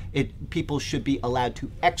 and that people should be allowed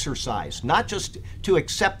to exercise, not just to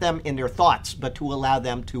accept them in their thoughts, but to allow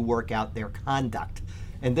them to work out their conduct.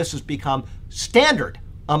 And this has become standard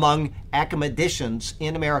among academicians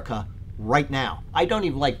in America right now. I don't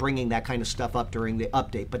even like bringing that kind of stuff up during the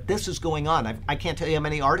update, but this is going on. I can't tell you how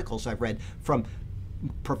many articles I've read from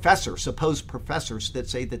professors, supposed professors, that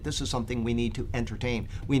say that this is something we need to entertain.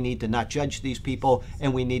 We need to not judge these people,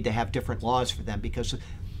 and we need to have different laws for them, because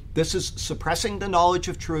this is suppressing the knowledge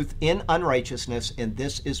of truth in unrighteousness, and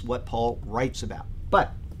this is what Paul writes about.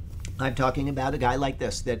 But I'm talking about a guy like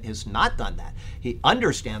this that has not done that. He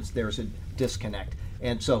understands there's a disconnect.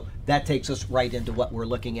 And so that takes us right into what we're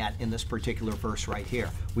looking at in this particular verse right here.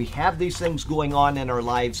 We have these things going on in our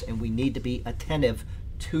lives, and we need to be attentive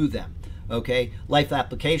to them. Okay? Life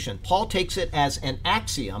application. Paul takes it as an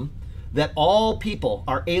axiom that all people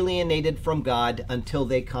are alienated from God until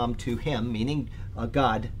they come to him, meaning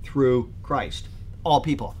God, through Christ. All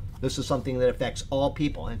people. This is something that affects all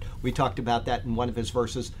people. And we talked about that in one of his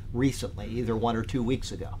verses recently, either 1 or 2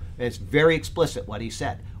 weeks ago. And it's very explicit what he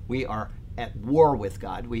said. We are at war with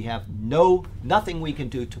God. We have nothing we can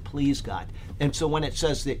do to please God. And so when it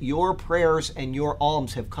says that your prayers and your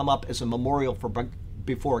alms have come up as a memorial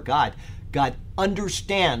before God, God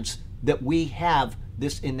understands that we have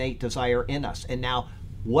this innate desire in us. And now,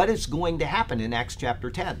 what is going to happen in Acts chapter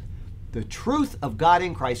 10? The truth of God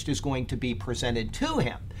in Christ is going to be presented to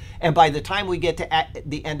him. And by the time we get to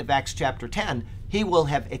the end of Acts chapter 10, he will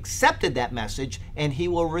have accepted that message and he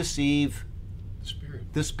will receive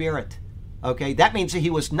the Spirit. Okay, that means that he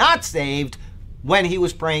was not saved when he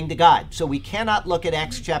was praying to God. So we cannot look at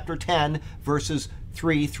Acts chapter 10, verses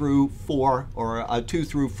 3 through 4, or 2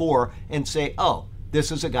 through 4, and say, oh,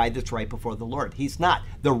 this is a guy that's right before the Lord. He's not.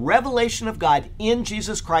 The revelation of God in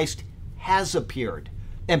Jesus Christ has appeared.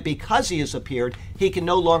 And because he has appeared, he can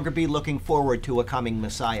no longer be looking forward to a coming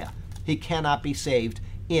Messiah. He cannot be saved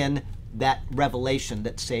in that revelation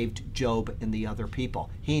that saved Job and the other people.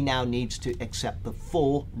 He now needs to accept the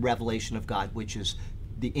full revelation of God, which is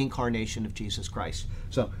the incarnation of Jesus Christ.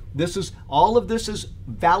 So all of this is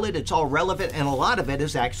valid, it's all relevant, and a lot of it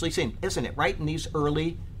is actually seen, isn't it, right in these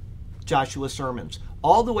early Joshua sermons.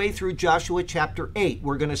 All the way through Joshua chapter 8,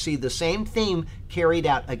 we're going to see the same theme carried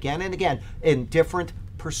out again and again in different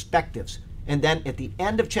perspectives. And then at the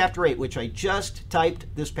end of chapter 8, which I just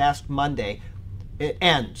typed this past Monday, it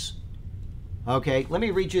ends. Okay, let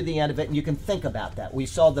me read you the end of it, and you can think about that. We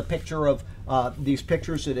saw the picture of these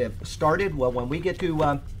pictures that have started. Well, when we get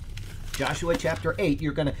to Joshua chapter 8,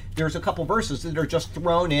 there's a couple verses that are just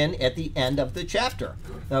thrown in at the end of the chapter.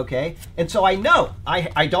 Okay, and so I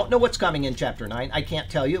don't know what's coming in chapter 9. I can't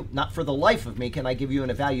tell you. Not for the life of me can I give you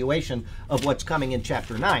an evaluation of what's coming in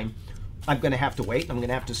chapter 9. I'm going to have to wait. I'm going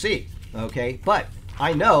to have to see. Okay, but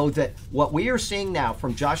I know that what we are seeing now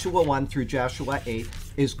from Joshua 1 through Joshua 8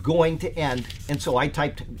 is going to end. And so I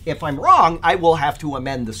typed, if I'm wrong, I will have to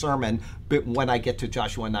amend the sermon when I get to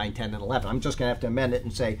Joshua 9, 10, and 11. I'm just going to have to amend it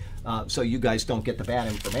and say, so you guys don't get the bad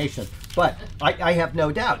information. But I have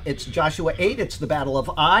no doubt. It's Joshua 8. It's the Battle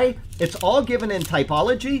of Ai. It's all given in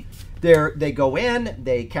typology. They go in,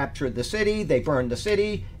 they capture the city, they burn the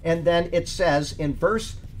city, and then it says in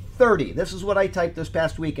verse 30. This is what I typed this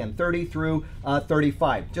past weekend, 30 through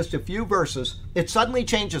 35. Just a few verses. It suddenly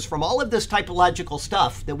changes from all of this typological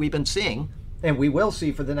stuff that we've been seeing, and we will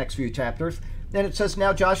see for the next few chapters. And it says,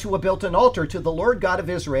 now Joshua built an altar to the Lord God of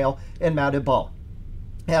Israel in Mount Ebal,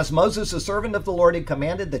 as Moses, the servant of the Lord, had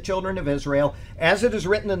commanded the children of Israel, as it is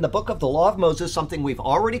written in the book of the law of Moses, something we've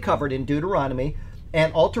already covered in Deuteronomy,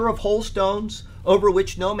 an altar of whole stones, over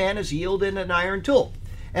which no man has yielded an iron tool.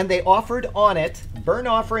 And they offered on it burnt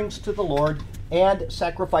offerings to the Lord and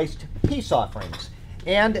sacrificed peace offerings.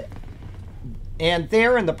 And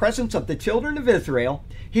there in the presence of the children of Israel,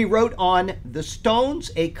 he wrote on the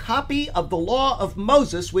stones a copy of the law of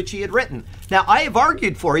Moses, which he had written. Now, I have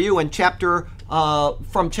argued for you in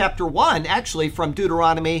from chapter 1, actually from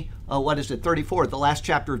Deuteronomy, 34, the last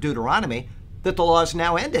chapter of Deuteronomy, that the law is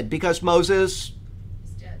now ended because Moses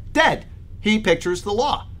is dead. He pictures the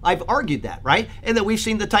law. I've argued that, right? And then we've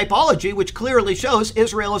seen the typology, which clearly shows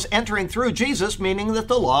Israel is entering through Jesus, meaning that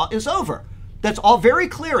the law is over. That's all very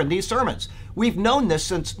clear in these sermons. We've known this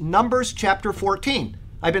since Numbers chapter 14.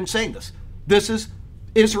 I've been saying this. This is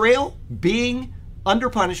Israel being under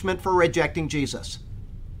punishment for rejecting Jesus.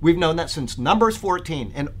 We've known that since Numbers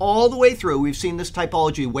 14. And all the way through, we've seen this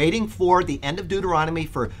typology waiting for the end of Deuteronomy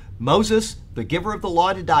for Moses, the giver of the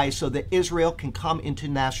law, to die so that Israel can come into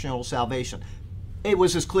national salvation. It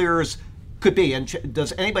was as clear as could be. And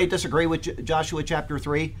does anybody disagree with Joshua chapter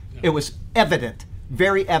 3? No. It was evident,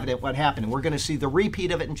 very evident what happened. And we're going to see the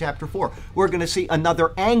repeat of it in chapter 4. We're going to see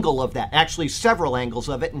another angle of that, actually several angles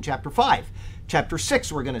of it in chapter 5. Chapter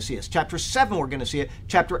 6, we're going to see it. Chapter 7, we're going to see it.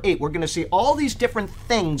 Chapter 8, we're going to see all these different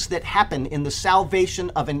things that happen in the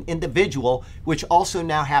salvation of an individual, which also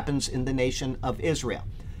now happens in the nation of Israel.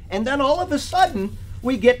 And then all of a sudden,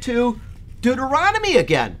 we get to Deuteronomy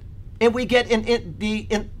again. And we get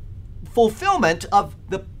in fulfillment of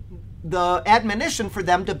the admonition for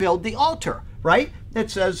them to build the altar, right? It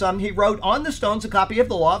says, he wrote on the stones a copy of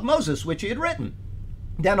the law of Moses, which he had written.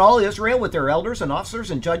 Then all Israel with their elders and officers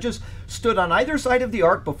and judges stood on either side of the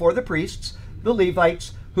ark before the priests, the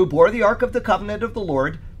Levites, who bore the ark of the covenant of the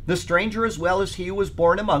Lord, the stranger as well as he who was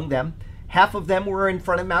born among them. Half of them were in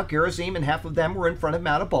front of Mount Gerizim, and half of them were in front of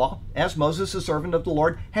Mount Ebal, as Moses, the servant of the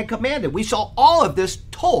Lord, had commanded. We saw all of this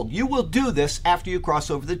told. You will do this after you cross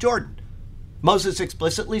over the Jordan. Moses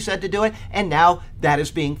explicitly said to do it, and now that is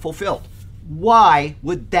being fulfilled. Why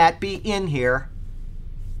would that be in here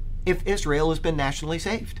if Israel has been nationally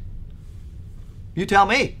saved? You tell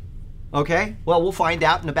me. Okay? Well, we'll find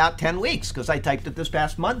out in about 10 weeks because I typed it this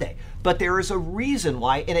past Monday. But there is a reason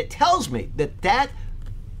why, and it tells me that that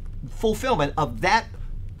fulfillment of that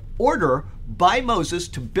order by Moses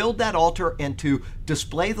to build that altar and to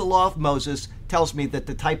display the law of Moses tells me that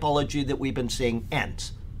the typology that we've been seeing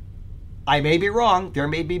ends. I may be wrong. There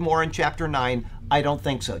may be more in chapter 9. I don't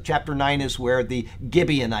think so. Chapter 9 is where the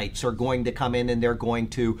Gibeonites are going to come in and they're going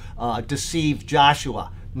to deceive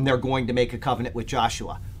Joshua. And they're going to make a covenant with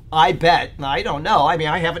Joshua. I bet, I don't know. I mean,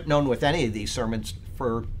 I haven't known with any of these sermons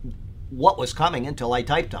for what was coming until I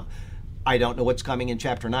typed them. I don't know what's coming in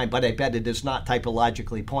chapter 9, but I bet it is not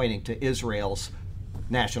typologically pointing to Israel's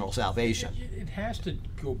national salvation. It has to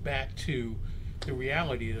go back to the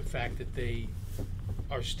reality of the fact that they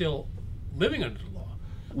are still living under the law.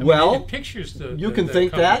 I mean, it pictures you can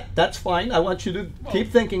think that. That's fine. I want you to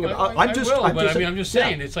keep thinking about. I'm just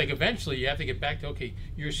saying. It's like eventually you have to get back to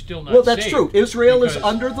you're still not. Well, that's saved true. Israel is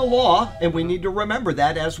under the law, and we need to remember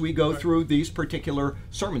that as we go through these particular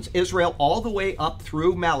sermons. Israel, all the way up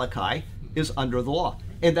through Malachi, is under the law,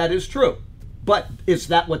 and that is true. But is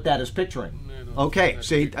that what that is picturing? No, okay.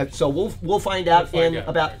 See, so we'll find out in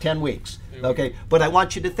about 10 weeks. Okay, but I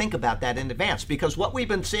want you to think about that in advance because what we've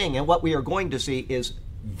been seeing and what we are going to see is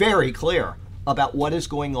very clear about what is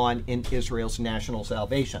going on in Israel's national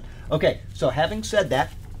salvation. Okay, so having said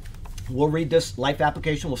that, we'll read this life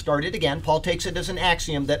application. We'll start it again. Paul takes it as an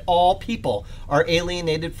axiom that all people are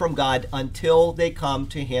alienated from God until they come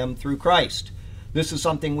to him through Christ. This is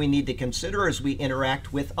something we need to consider as we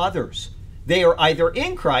interact with others. They are either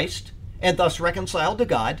in Christ and thus reconciled to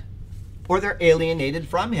God, or they're alienated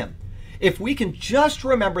from him. If we can just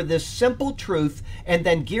remember this simple truth and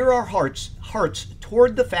then gear our hearts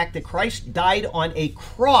toward the fact that Christ died on a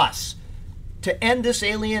cross to end this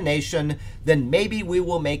alienation, then maybe we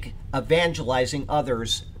will make evangelizing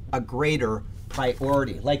others a greater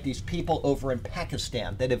priority. Like these people over in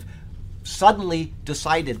Pakistan that have suddenly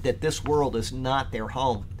decided that this world is not their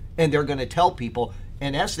home. And they're going to tell people,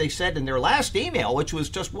 and as they said in their last email, which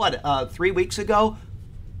was just 3 weeks ago,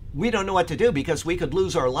 we don't know what to do because we could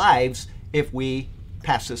lose our lives if we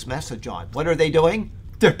pass this message on. What are they doing?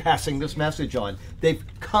 They're passing this message on. They've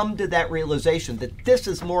come to that realization that this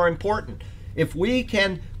is more important. If we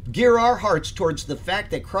can gear our hearts towards the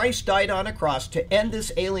fact that Christ died on a cross to end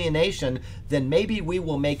this alienation, then maybe we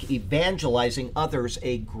will make evangelizing others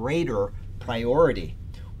a greater priority.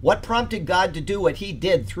 What prompted God to do what he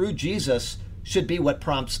did through Jesus should be what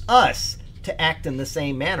prompts us to act in the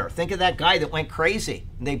same manner. Think of that guy that went crazy.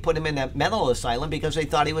 And they put him in a mental asylum because they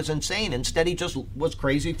thought he was insane. Instead, he just was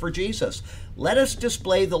crazy for Jesus. Let us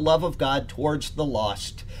display the love of God towards the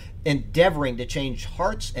lost, endeavoring to change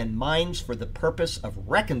hearts and minds for the purpose of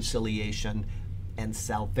reconciliation and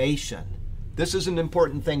salvation. This is an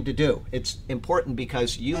important thing to do. It's important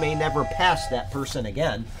because you may never pass that person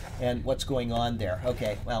again. And what's going on there?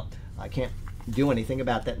 Okay, well, I can't do anything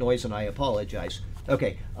about that noise, and I apologize.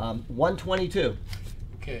 Okay, 122.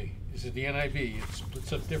 Okay, this is the NIV. It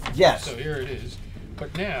splits up differently. Yes. So here it is.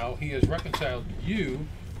 But now he has reconciled you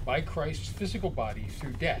by Christ's physical body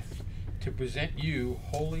through death to present you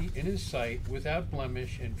holy in his sight, without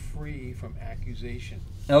blemish and free from accusation.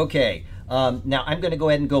 Okay, now I'm going to go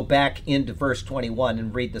ahead and go back into verse 21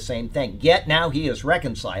 and read the same thing. Yet now he is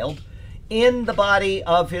reconciled in the body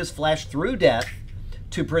of his flesh through death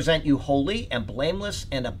to present you holy and blameless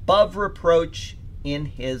and above reproach in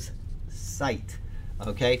his sight.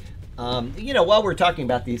 Okay, while we're talking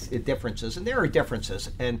about these differences, and there are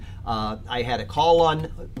differences, and I had a call on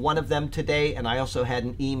one of them today, and I also had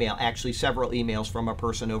an email, actually several emails from a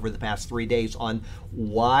person over the past 3 days on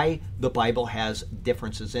why the Bible has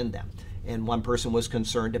differences in them. And one person was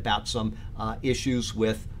concerned about some issues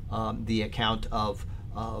with the account of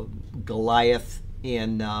Goliath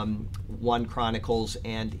in 1 Chronicles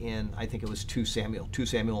and in, I think it was 2 Samuel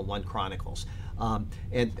and 1 Chronicles.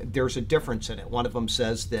 And there's a difference in it. One of them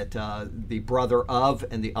says that the brother of,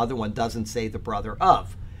 and the other one doesn't say the brother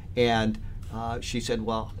of. And she said,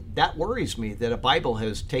 well, that worries me that a Bible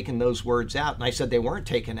has taken those words out. And I said, they weren't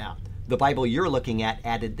taken out. The Bible you're looking at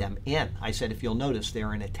added them in. I said, if you'll notice,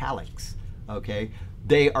 they're in italics. Okay?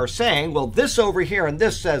 They are saying, well, this over here and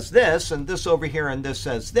this says this, and this over here and this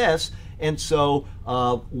says this. And so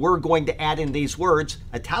we're going to add in these words,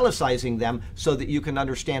 italicizing them so that you can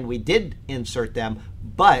understand we did insert them,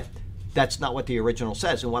 but that's not what the original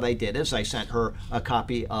says. And what I did is I sent her a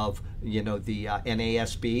copy of, the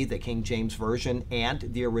NASB, the King James Version, and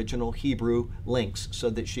the original Hebrew links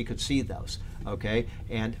so that she could see those, okay?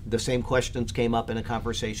 And the same questions came up in a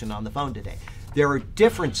conversation on the phone today. There are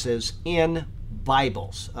differences in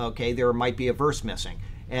Bibles, okay? There might be a verse missing.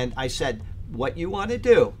 And I said, what you want to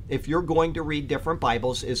do, if you're going to read different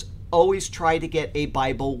Bibles, is always try to get a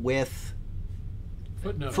Bible with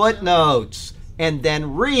footnotes, and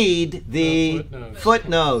then read the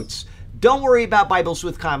footnotes. Don't worry about Bibles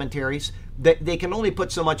with commentaries. They can only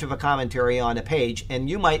put so much of a commentary on a page, and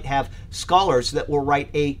you might have scholars that will write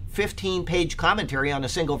a 15-page commentary on a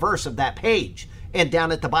single verse of that page, and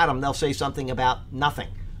down at the bottom they'll say something about nothing.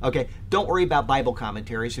 Okay, don't worry about Bible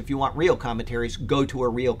commentaries. If you want real commentaries, go to a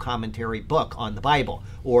real commentary book on the Bible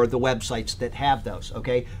or the websites that have those,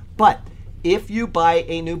 okay? But if you buy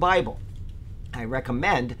a new Bible, I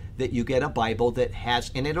recommend that you get a Bible that has,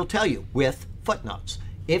 and it'll tell you, with footnotes.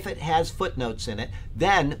 If it has footnotes in it,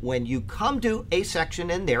 then when you come to a section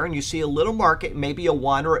in there and you see a little mark, it may be a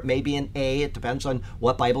 1 or it may be an A, it depends on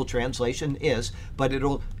what Bible translation is, but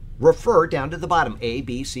it'll refer down to the bottom, A,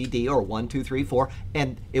 B, C, D, or 1, 2, 3, 4,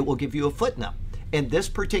 and it will give you a footnote. And this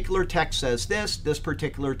particular text says this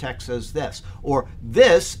particular text says this, or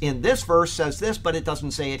this in this verse says this, but it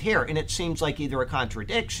doesn't say it here. And it seems like either a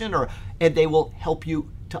contradiction and they will help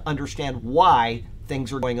you to understand why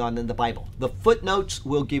things are going on in the Bible. The footnotes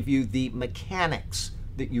will give you the mechanics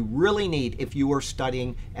that you really need if you are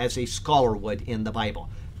studying as a scholar would in the Bible.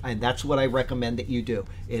 And that's what I recommend that you do,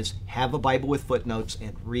 is have a Bible with footnotes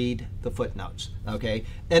and read the footnotes, okay?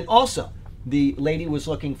 And also, the lady was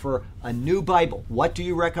looking for a new Bible. What do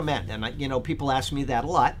you recommend? And, people ask me that a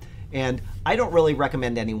lot, and I don't really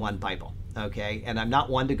recommend any one Bible, okay? And I'm not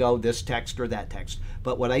one to go this text or that text.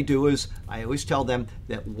 But what I do is I always tell them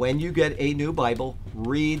that when you get a new Bible,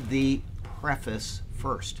 read the preface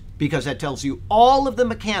first, because that tells you all of the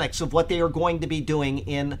mechanics of what they are going to be doing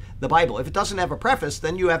in the Bible. If it doesn't have a preface,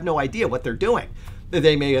 then you have no idea what they're doing.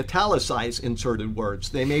 They may italicize inserted words.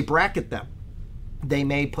 They may bracket them. They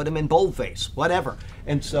may put them in boldface, whatever.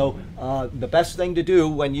 And so the best thing to do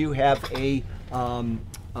when you have a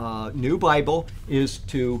new Bible is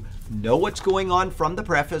to know what's going on from the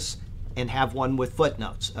preface and have one with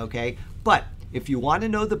footnotes, okay? But if you want to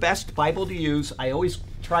know the best Bible to use, I always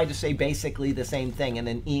try to say basically the same thing in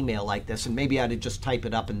an email like this, and maybe I'd just type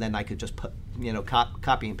it up and then I could just put,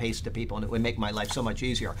 copy and paste to people, and it would make my life so much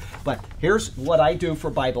easier. But here's what I do for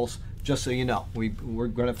Bibles, just so you know. We're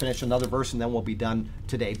going to finish another verse and then we'll be done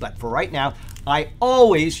today. But for right now, I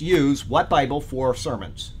always use what Bible for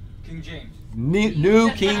sermons? King James.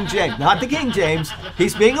 New King James, not the King James.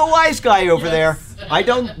 He's being a wise guy over there. I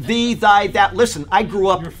don't thee, thy, that. Listen, I grew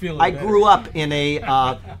up in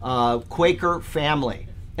a Quaker family,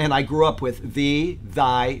 and I grew up with thee,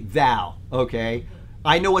 thy, thou. Okay,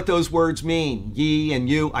 I know what those words mean. Ye and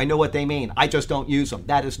you. I know what they mean. I just don't use them.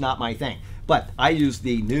 That is not my thing. But I use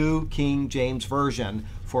the New King James Version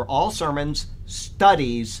for all sermons,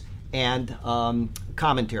 studies, and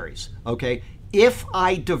commentaries. Okay. If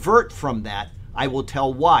I divert from that, I will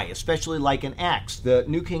tell why, especially like in Acts. The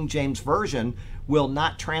New King James Version will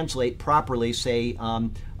not translate properly, say,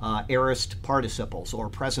 aorist participles or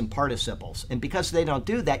present participles. And because they don't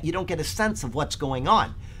do that, you don't get a sense of what's going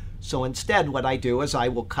on. So instead, what I do is I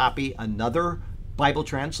will copy another Bible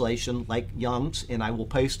translation like Young's, and I will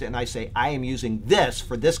paste it, and I say, I am using this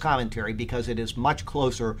for this commentary because it is much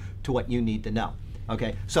closer to what you need to know.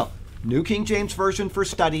 Okay, so New King James Version for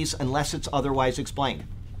studies unless it's otherwise explained.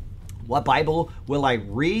 What Bible will I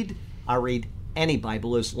read? I read any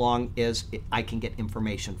Bible as long as I can get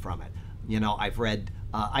information from it. I've read,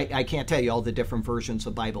 I can't tell you all the different versions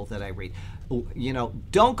of Bible that I read.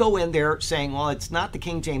 Don't go in there saying, well, it's not the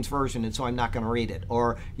King James Version and so I'm not going to read it.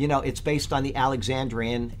 Or, it's based on the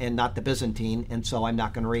Alexandrian and not the Byzantine and so I'm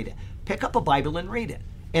not going to read it. Pick up a Bible and read it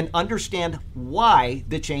and understand why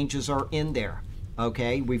the changes are in there.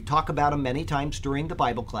 Okay, we've talked about them many times during the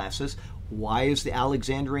Bible classes. Why is the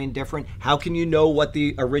Alexandrian different? How can you know what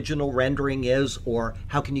the original rendering is? Or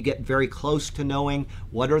how can you get very close to knowing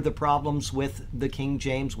what are the problems with the King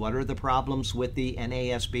James? What are the problems with the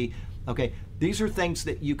NASB? Okay, these are things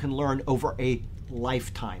that you can learn over a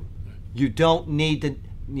lifetime. You don't need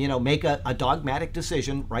to make a dogmatic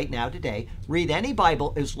decision right now today. Read any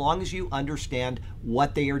Bible as long as you understand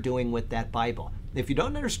what they are doing with that Bible. If you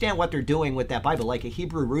don't understand what they're doing with that Bible, like a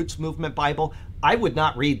Hebrew Roots Movement Bible, I would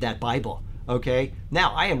not read that Bible, okay?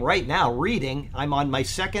 Now, I am right now reading, I'm on my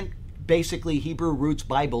second basically Hebrew Roots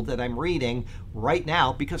Bible that I'm reading right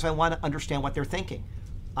now because I want to understand what they're thinking.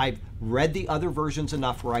 I've read the other versions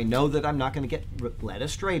enough where I know that I'm not going to get led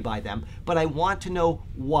astray by them, but I want to know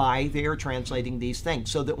why they are translating these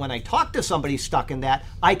things so that when I talk to somebody stuck in that,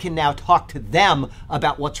 I can now talk to them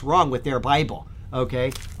about what's wrong with their Bible,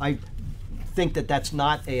 okay? I think that that's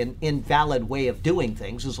not an invalid way of doing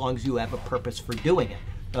things as long as you have a purpose for doing it,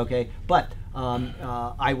 okay? But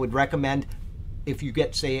I would recommend if you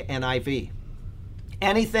get, say, NIV,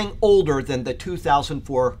 anything older than the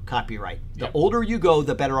 2004 copyright. The Yep. older you go,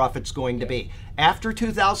 the better off it's going to be. After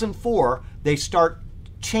 2004, they start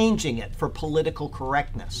changing it for political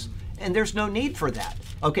correctness. And there's no need for that.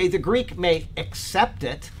 Okay, the Greek may accept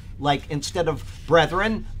it, like instead of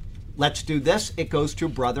brethren, let's do this, it goes to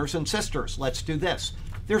brothers and sisters, let's do this.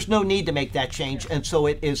 There's no need to make that change, and so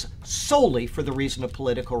it is solely for the reason of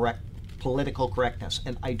political correctness.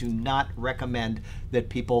 And I do not recommend that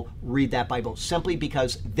people read that Bible simply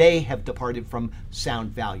because they have departed from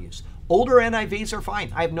sound values. Older NIVs are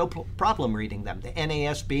fine. I have no problem reading them. The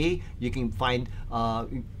NASB, you can find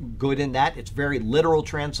good in that. It's very literal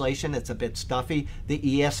translation. It's a bit stuffy. The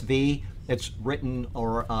ESV, it's written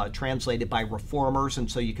or translated by reformers, and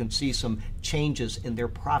so you can see some changes in their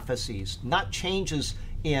prophecies. Not changes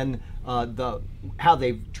in how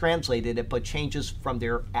they've translated it, but changes from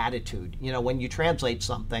their attitude. You know, when you translate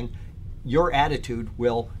something, your attitude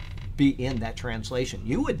will be in that translation.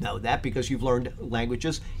 You would know that because you've learned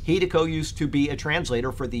languages. Hideko used to be a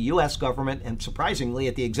translator for the U.S. government, and surprisingly,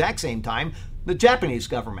 at the exact same time, the Japanese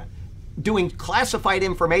government, doing classified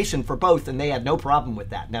information for both, and they had no problem with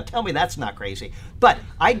that. Now tell me that's not crazy. But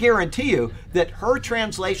I guarantee you that her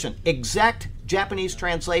translation, exact Japanese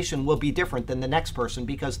translation, will be different than the next person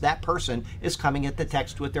because that person is coming at the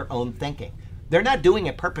text with their own thinking. They're not doing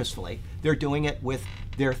it purposefully. They're doing it with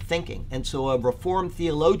their thinking. And so a Reformed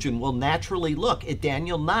theologian will naturally look at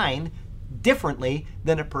Daniel 9 differently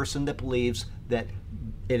than a person that believes that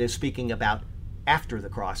it is speaking about after the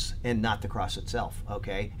cross and not the cross itself,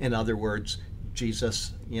 okay? In other words,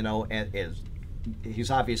 Jesus, you know, he's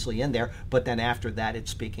obviously in there, but then after that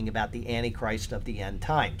it's speaking about the Antichrist of the end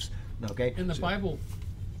times, okay? And the Bible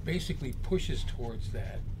basically pushes towards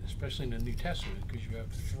that, especially in the New Testament, because you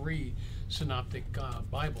have 3 synoptic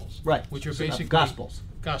Bibles, right? Which are basically Gospels.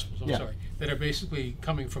 I'm sorry, that are basically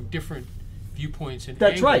coming from different viewpoints and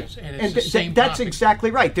that's angles, right, and it's the same that's topic.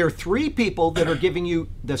 exactly right. There are 3 people that are giving you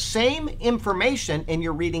the same information, and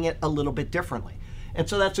you're reading it a little bit differently. And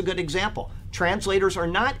so that's a good example. Translators are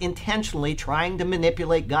not intentionally trying to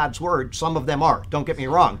manipulate God's word. Some of them are, don't get me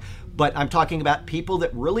wrong. But I'm talking about people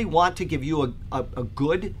that really want to give you a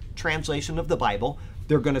good translation of the Bible.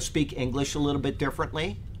 They're going to speak English a little bit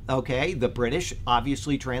differently. Okay, the British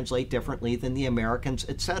obviously translate differently than the Americans,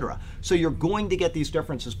 etc. So you're going to get these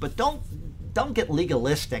differences, but don't get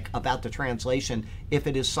legalistic about the translation if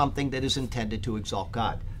it is something that is intended to exalt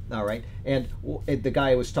God. All right, and the guy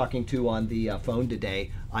I was talking to on the phone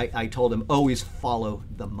today, I told him always follow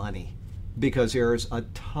the money, because there's a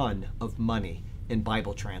ton of money in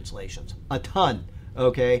Bible translations, a ton.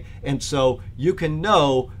 Okay, and so you can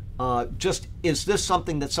know. Just, is this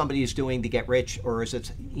something that somebody is doing to get rich, or is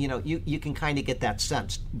it, you know, you can kind of get that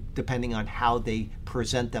sense depending on how they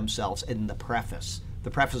present themselves in the preface.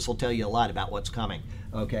 The preface will tell you a lot about what's coming,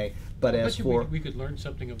 okay? But as for... we could learn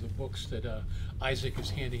something of the books that Isaac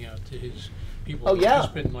is handing out to his people. Oh, yeah.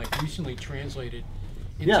 It's been, like, recently translated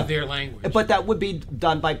into their language. But that would be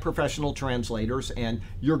done by professional translators, and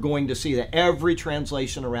you're going to see that every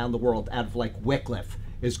translation around the world, out of, like, Wycliffe,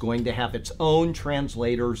 is going to have its own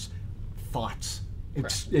translator's thoughts.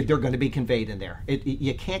 They're going to be conveyed in there.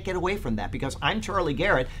 You can't get away from that, because I'm Charlie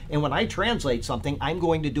Garrett, and when I translate something, I'm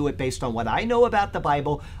going to do it based on what I know about the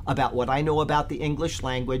Bible, about what I know about the English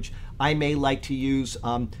language. I may like to use,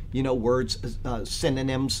 words,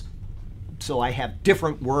 synonyms, so I have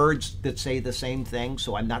different words that say the same thing,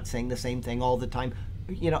 so I'm not saying the same thing all the time.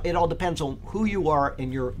 You know, it all depends on who you are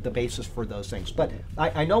and the basis for those things. But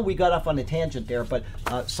I know we got off on a tangent there, but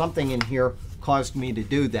something in here caused me to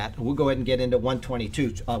do that. We'll go ahead and get into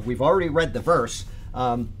 122. We've already read the verse.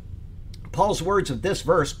 Paul's words of this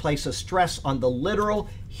verse place a stress on the literal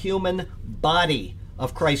human body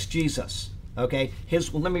of Christ Jesus. Okay?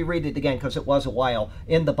 Let me read it again because it was a while.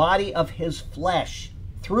 In the body of his flesh,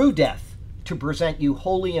 through death, to present you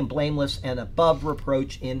holy and blameless and above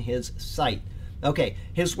reproach in his sight. Okay,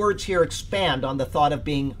 his words here expand on the thought of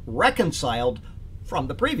being reconciled from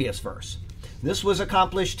the previous verse. This was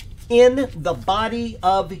accomplished in the body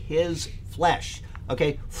of his flesh.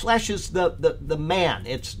 Okay, flesh is the man.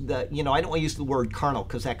 It's I don't want to use the word carnal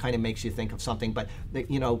because that kind of makes you think of something, but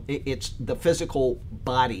it's the physical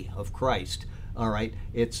body of Christ. All right,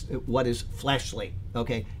 it's what is fleshly.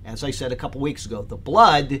 Okay, as I said a couple weeks ago, the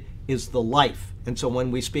blood is the life. And so when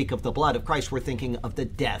we speak of the blood of Christ, we're thinking of the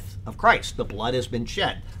death of Christ. The blood has been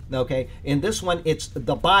shed. Okay, in this one, it's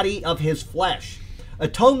the body of his flesh.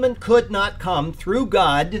 Atonement could not come through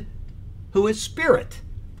God, who is spirit,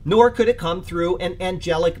 nor could it come through an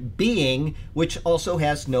angelic being, which also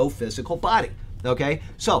has no physical body. Okay,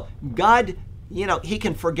 so God, he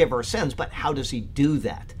can forgive our sins, but how does he do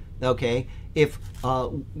that? Okay, if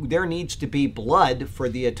there needs to be blood for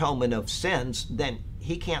the atonement of sins, then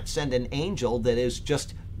he can't send an angel that is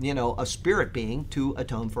just, a spirit being to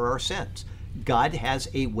atone for our sins. God has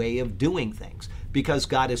a way of doing things. Because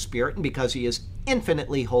God is spirit and because he is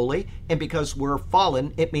infinitely holy and because we're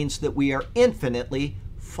fallen, it means that we are infinitely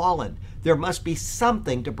fallen. There must be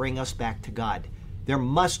something to bring us back to God. There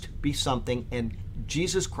must be something, and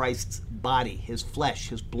Jesus Christ's body, his flesh,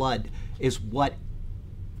 his blood, is what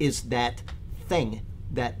is that thing,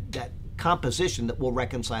 that composition that will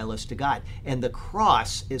reconcile us to God. And the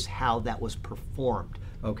cross is how that was performed.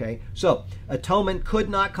 Okay, so atonement could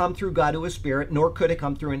not come through God who is spirit, nor could it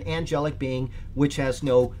come through an angelic being which has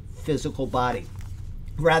no physical body.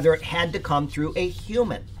 Rather, it had to come through a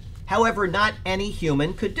human. However, not any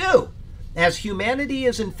human could do. As humanity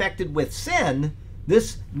is infected with sin,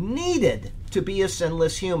 this needed to be a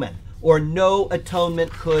sinless human, or no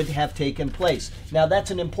atonement could have taken place. Now,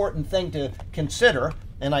 that's an important thing to consider,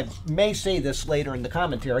 and I may say this later in the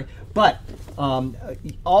commentary, but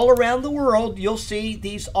all around the world, you'll see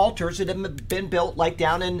these altars that have been built, like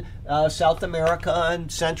down in South America and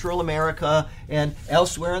Central America and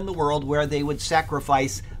elsewhere in the world, where they would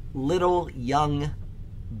sacrifice little young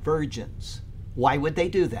virgins. Why would they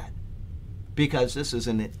do that? Because this is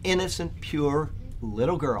an innocent, pure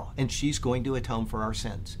little girl, and she's going to atone for our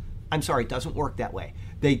sins. I'm sorry, it doesn't work that way.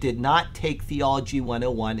 They did not take Theology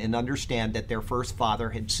 101 and understand that their first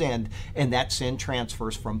father had sinned, and that sin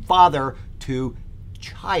transfers from father to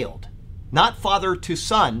child. Not father to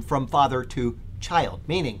son, from father to child,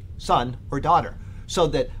 meaning son or daughter. So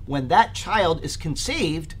that when that child is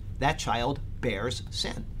conceived, that child bears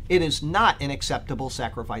sin. It is not an acceptable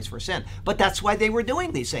sacrifice for sin. But that's why they were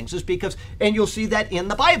doing these things, is because, and you'll see that in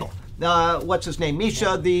the Bible. What's his name?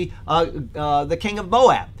 Misha, the king of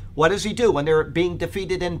Moab. What does he do when they're being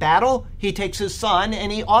defeated in battle? He takes his son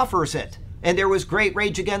and he offers it. And there was great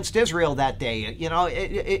rage against Israel that day,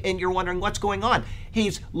 and you're wondering what's going on.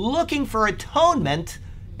 He's looking for atonement,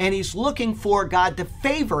 and he's looking for God to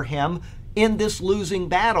favor him in this losing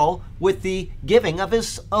battle with the giving of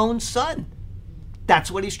his own son.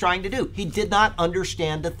 That's what he's trying to do. He did not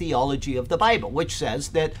understand the theology of the Bible, which says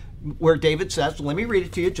that, where David says, let me read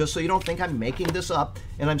it to you just so you don't think I'm making this up,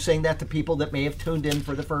 and I'm saying that to people that may have tuned in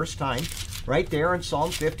for the first time. Right there in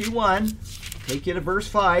Psalm 51, take you to verse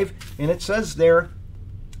 5, and it says there,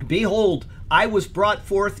 behold, I was brought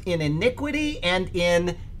forth in iniquity, and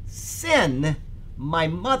in sin my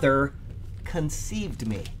mother conceived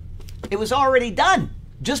me. It was already done.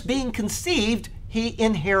 Just being conceived, he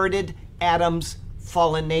inherited Adam's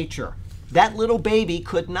fallen nature. That little baby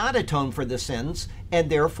could not atone for the sins, and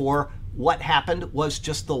therefore what happened was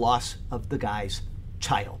just the loss of the guy's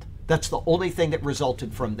child. That's the only thing that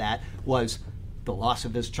resulted from that, was the loss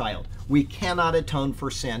of his child. We cannot atone for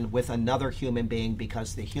sin with another human being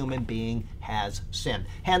because the human being has sinned.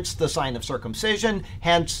 Hence the sign of circumcision,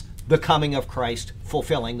 hence the coming of Christ,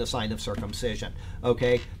 fulfilling the sign of circumcision.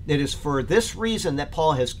 Okay? It is for this reason that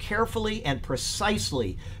Paul has carefully and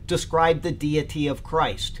precisely described the deity of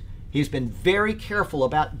Christ. He's been very careful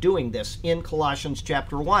about doing this in Colossians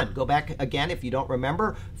chapter 1. Go back again, if you don't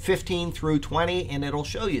remember, 15 through 20, and it'll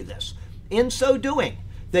show you this. In so doing,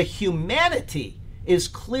 the humanity is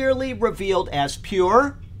clearly revealed as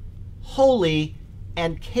pure, holy,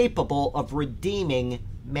 and capable of redeeming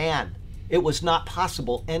man. It was not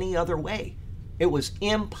possible any other way. It was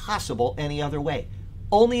impossible any other way.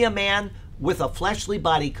 Only a man with a fleshly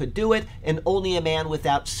body could do it, and only a man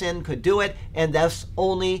without sin could do it, and thus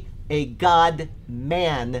only a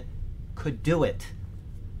God-man could do it.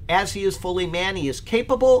 As he is fully man, he is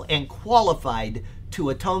capable and qualified to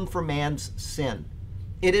atone for man's sin.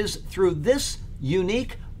 It is through this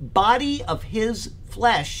unique body of his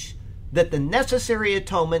flesh that the necessary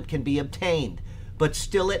atonement can be obtained, but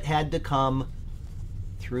still it had to come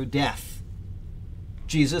through death.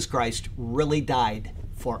 Jesus Christ really died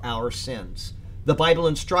for our sins. The Bible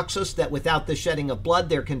instructs us that without the shedding of blood,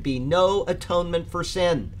 there can be no atonement for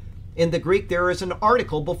sin. In the Greek, there is an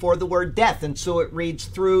article before the word death, and so it reads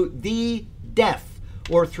through the death,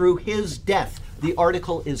 or through his death. The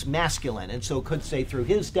article is masculine, and so it could say through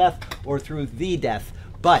his death or through the death,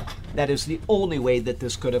 but that is the only way that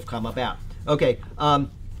this could have come about. Okay, I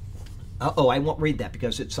won't read that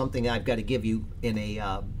because it's something I've got to give you in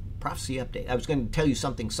a prophecy update. I was going to tell you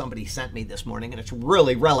something somebody sent me this morning, and it's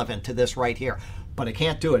really relevant to this right here. But I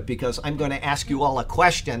can't do it because I'm going to ask you all a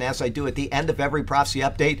question, as I do at the end of every prophecy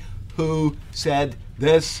update. Who said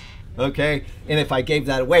this? Okay, and if I gave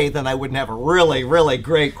that away, then I wouldn't have a really, really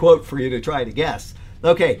great quote for you to try to guess.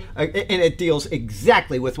 Okay, and it deals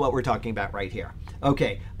exactly with what we're talking about right here.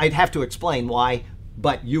 Okay, I'd have to explain why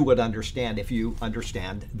But you would understand if you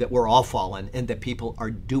understand that we're all fallen and that people are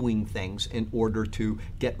doing things in order to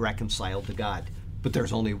get reconciled to God. But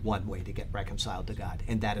there's only one way to get reconciled to God,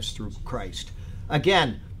 and that is through Christ.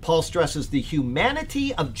 Again, Paul stresses the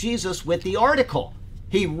humanity of Jesus with the article.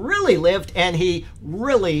 He really lived and he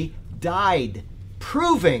really died,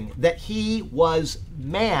 proving that he was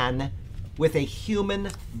man with a human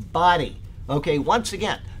body. Okay, once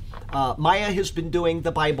again, Maya has been doing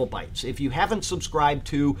the Bible Bites. If you haven't subscribed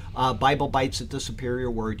to Bible Bites at the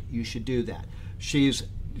Superior Word, you should do that.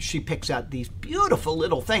 She picks out these beautiful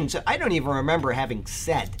little things that I don't even remember having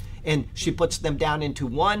said, and she puts them down into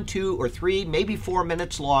 1, 2, or 3, maybe 4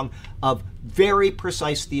 minutes long of very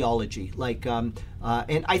precise theology. Like, and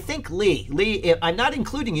I think Lee, I'm not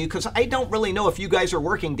including you because I don't really know if you guys are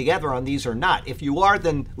working together on these or not. If you are,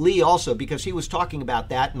 then Lee also, because he was talking about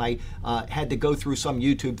that, and I had to go through some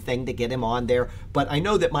YouTube thing to get him on there. But I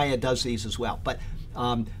know that Maya does these as well. But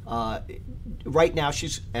right now,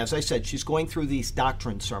 as I said, she's going through these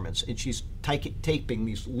doctrine sermons, and she's taping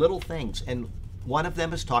these little things, and one of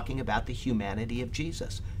them is talking about the humanity of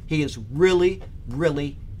Jesus. He is really,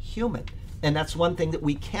 really human. And that's one thing that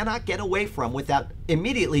we cannot get away from without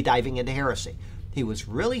immediately diving into heresy. He was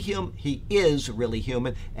really human, he is really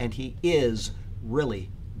human, and he is really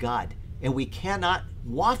God. And we cannot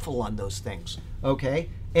waffle on those things, okay?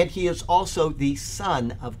 And he is also the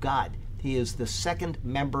Son of God. He is the second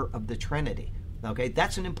member of the Trinity, okay?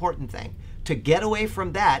 That's an important thing. To get away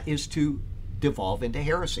from that is to devolve into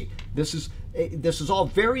heresy. This is all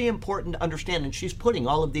very important to understand, and she's putting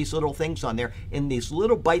all of these little things on there in these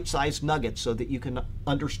little bite-sized nuggets so that you can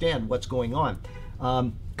understand what's going on.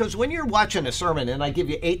 Because when you're watching a sermon and I give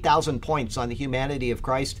you 8,000 points on the humanity of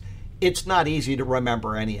Christ, it's not easy to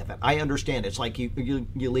remember any of it. I understand. It's like you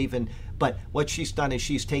leave in, but what she's done is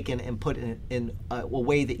she's taken and put it in a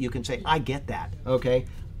way that you can say, I get that, okay?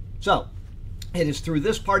 So, it is through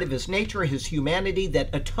this part of his nature, his humanity,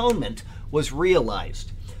 that atonement was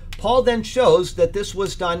realized. Paul then shows that this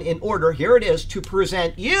was done in order, here it is, to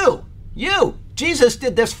present you, Jesus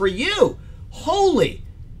did this for you, holy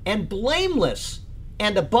and blameless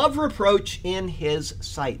and above reproach in his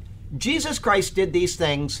sight. Jesus Christ did these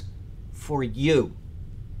things for you.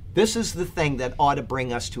 This is the thing that ought to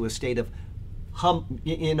bring us to a state of a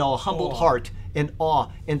humbled heart and awe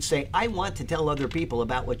and say, I want to tell other people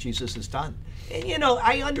about what Jesus has done. And,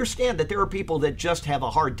 I understand that there are people that just have a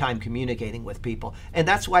hard time communicating with people, and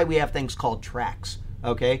that's why we have things called tracts,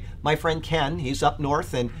 okay? My friend Ken, he's up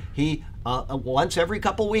north, and he, once every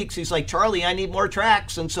couple weeks, he's like, Charlie, I need more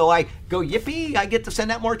tracts, and so I go, yippee, I get to send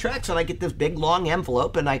out more tracts, and I get this big, long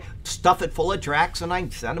envelope, and I stuff it full of tracts, and I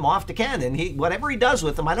send them off to Ken, and whatever he does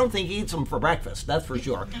with them, I don't think he eats them for breakfast, that's for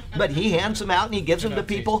sure, but he hands them out, and he gives them to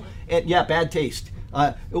people, and yeah, bad taste.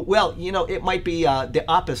 It might be the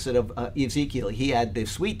opposite of Ezekiel. He had the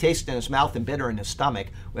sweet taste in his mouth and bitter in his stomach.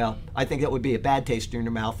 Well, I think that would be a bad taste in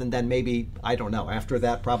your mouth, and then maybe, I don't know, after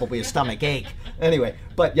that, probably a stomach ache. Anyway,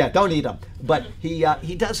 but yeah, don't eat them. But he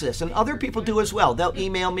does this, and other people do as well. They'll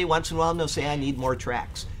email me once in a while, and they'll say, I need more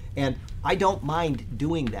tracts. And I don't mind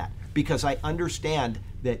doing that, because I understand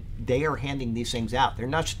that they are handing these things out. They're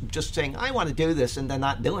not just saying, I want to do this, and they're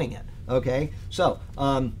not doing it, okay? So,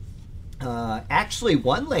 actually,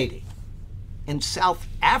 one lady in South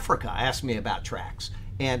Africa asked me about tracts,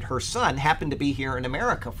 and her son happened to be here in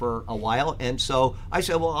America for a while, and so I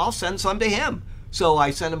said, well, I'll send some to him. So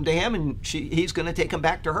I sent them to him, and he's going to take them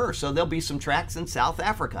back to her. So there'll be some tracts in South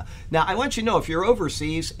Africa. Now, I want you to know, if you're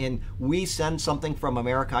overseas and we send something from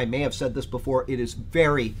America, I may have said this before, it is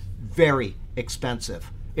very, very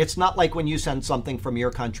expensive. It's not like when you send something from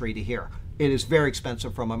your country to here. It is very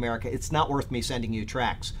expensive from America. It's not worth me sending you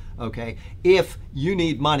tracts, okay? If you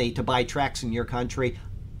need money to buy tracts in your country,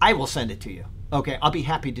 I will send it to you, okay? I'll be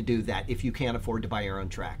happy to do that if you can't afford to buy your own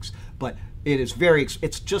tracts. But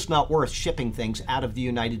it's just not worth shipping things out of the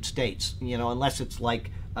United States, unless it's like,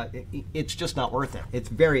 it's just not worth it. It's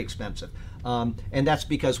very expensive. And that's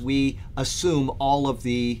because we assume all of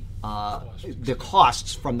the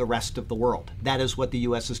costs from the rest of the world. That is what the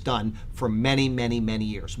U.S. has done for many, many, many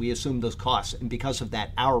years. We assume those costs, and because of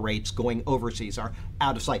that, our rates going overseas are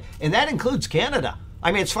out of sight. And that includes Canada.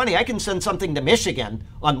 I mean, it's funny, I can send something to Michigan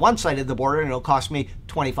on one side of the border, and it'll cost me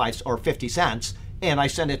 25 or 50 cents. And I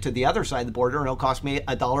send it to the other side of the border, and it'll cost me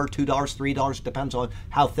 $1, $2, $3, depends on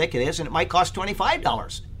how thick it is, and it might cost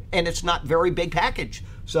 $25. And it's not a very big package.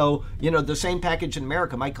 So, the same package in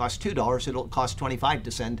America might cost $2. It'll cost $25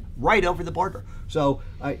 to send right over the border. So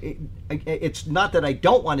it's not that I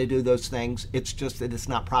don't want to do those things. It's just that it's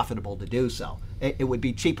not profitable to do so. It would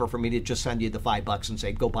be cheaper for me to just send you the $5 and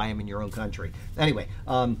say, go buy them in your own country. Anyway,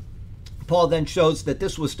 Paul then shows that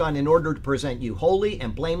this was done in order to present you holy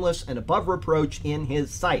and blameless and above reproach in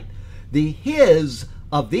his sight. The his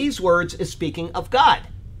of these words is speaking of God.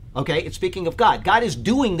 Okay, it's speaking of God. God is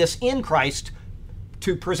doing this in Christ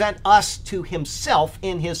to present us to himself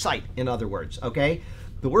in his sight, in other words. Okay?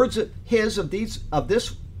 The words of his of these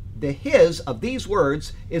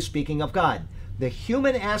words is speaking of God. The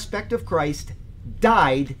human aspect of Christ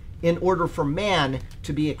died in order for man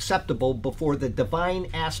to be acceptable before the divine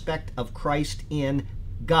aspect of Christ in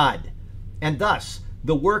God. And thus,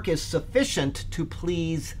 the work is sufficient to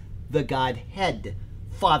please the Godhead,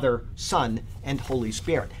 Father, Son, and Holy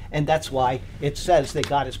Spirit. And that's why it says that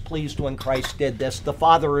God is pleased when Christ did this. The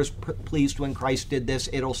Father is pleased when Christ did this.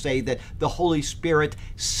 It'll say that the Holy Spirit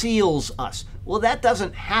seals us. Well, that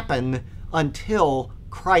doesn't happen until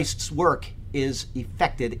Christ's work is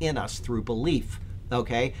effected in us through belief.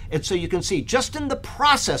 Okay? And so you can see, just in the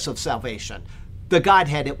process of salvation, the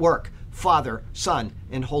Godhead at work, Father, Son,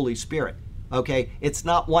 and Holy Spirit. Okay? It's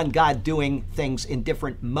not one God doing things in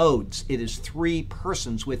different modes. It is three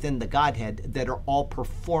persons within the Godhead that are all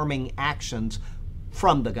performing actions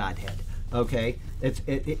from the Godhead. Okay?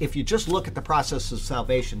 If you just look at the process of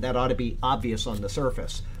salvation, that ought to be obvious on the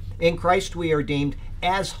surface. In Christ we are deemed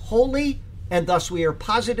as holy, and thus we are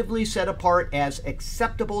positively set apart as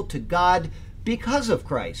acceptable to God because of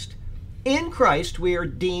Christ. In Christ we are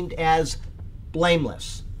deemed as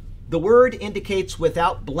blameless. The word indicates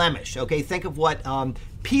without blemish. Okay, think of what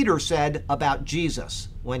Peter said about Jesus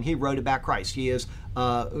when he wrote about Christ. He is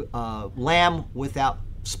lamb without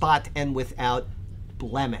spot and without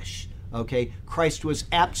blemish. Okay, Christ was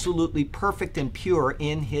absolutely perfect and pure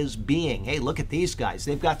in his being. Hey, look at these guys.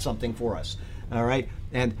 They've got something for us. All right,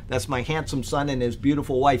 and that's my handsome son and his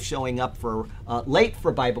beautiful wife showing up for late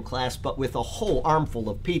for Bible class, but with a whole armful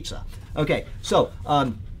of pizza. Okay, so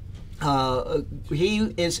he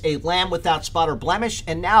is a lamb without spot or blemish,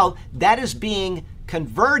 and now that is being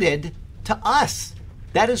converted to us.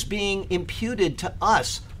 That is being imputed to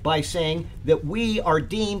us by saying that we are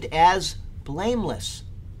deemed as blameless.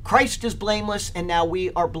 Christ is blameless, and now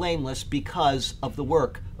we are blameless because of the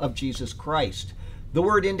work of Jesus Christ. The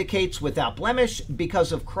word indicates without blemish.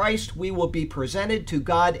 Because of Christ, we will be presented to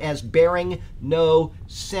God as bearing no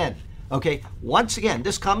sin. Okay, once again,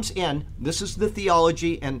 this comes in. This is the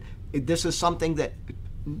theology, and this is something that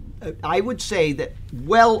I would say that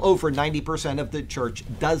well over 90% of the church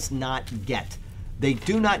does not get. They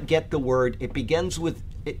do not get the word. It begins with,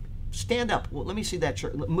 stand up. Well, let me see that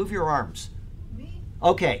shirt. Move your arms. Me?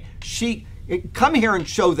 Okay, come here and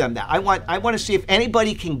show them that. I want to see if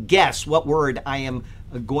anybody can guess what word I am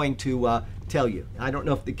going to tell you. I don't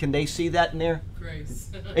know if can they see that in there?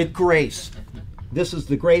 Grace. Grace. This is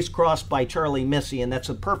the Grace Cross by Charlie Missy, and that's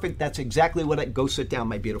exactly what go sit down,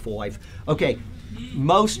 my beautiful wife. Okay,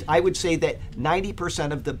 I would say that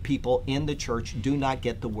 90% of the people in the church do not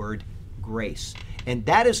get the word grace. And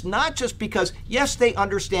that is not just because, yes, they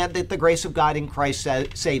understand that the grace of God in Christ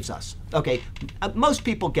saves us. Okay, most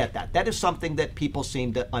people get that. That is something that people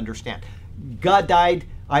seem to understand. God died,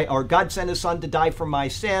 God sent his son to die for my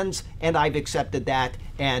sins, and I've accepted that,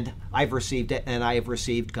 and I've received it, and I have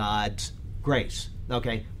received God's grace.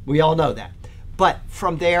 Okay, we all know that. But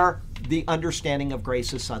from there, the understanding of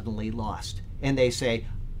grace is suddenly lost. And they say,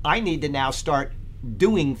 I need to now start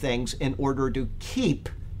doing things in order to keep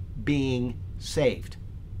being saved.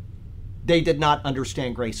 They did not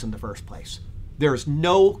understand grace in the first place. There is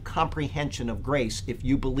no comprehension of grace if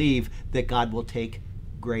you believe that God will take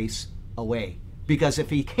grace away. Because if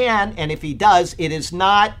he can, and if he does, it is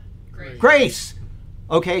not grace.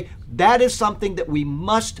 Okay, that is something that we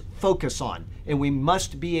must focus on, and we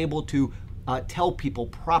must be able to tell people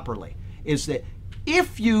properly, is that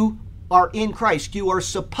if you are in Christ, you are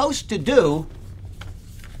supposed to do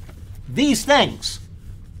these things.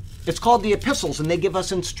 It's called the epistles, and they give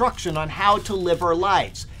us instruction on how to live our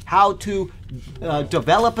lives, how to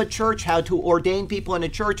develop a church, how to ordain people in a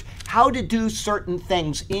church, how to do certain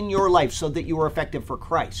things in your life so that you are effective for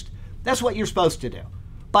Christ. That's what you're supposed to do.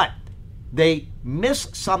 But they miss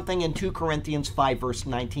something in 2 Corinthians 5, verse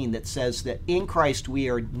 19, that says that in Christ we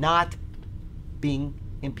are not being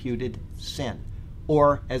imputed sin.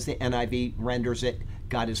 Or, as the NIV renders it,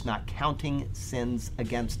 God is not counting sins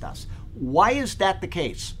against us. Why is that the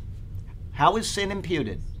case? How is sin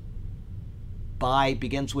imputed?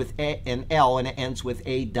 Begins with an L and it ends with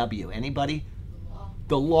AW. Anybody?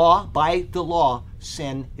 The law. By the law,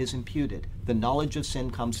 sin is imputed. The knowledge of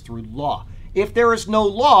sin comes through law. If there is no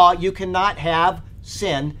law, you cannot have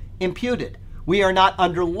sin imputed. We are not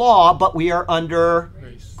under law, but we are under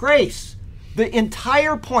grace. The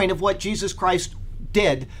entire point of what Jesus Christ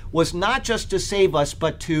did was not just to save us,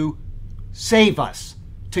 but to save us,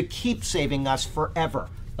 to keep saving us forever,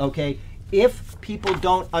 okay? If people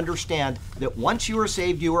don't understand that once you are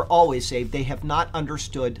saved, you are always saved, they have not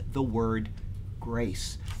understood the word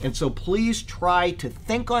grace. And so please try to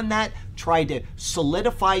think on that, try to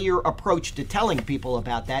solidify your approach to telling people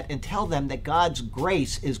about that, and tell them that God's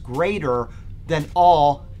grace is greater than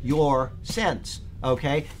all your sins,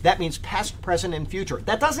 okay? That means past, present, and future.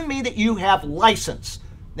 That doesn't mean that you have license,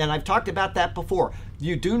 and I've talked about that before.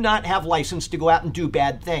 You do not have license to go out and do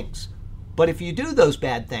bad things. But if you do those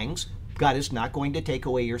bad things, God is not going to take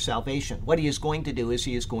away your salvation. What he is going to do is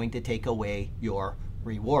he is going to take away your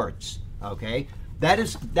rewards, okay? That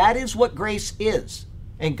is what grace is.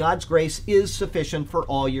 And God's grace is sufficient for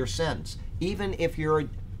all your sins. Even if you're,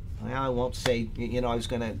 well, I won't say, I was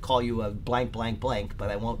going to call you a blank, blank, blank,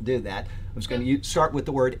 but I won't do that. I was going to start with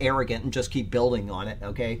the word arrogant and just keep building on it,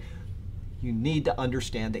 okay? You need to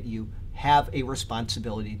understand that you have a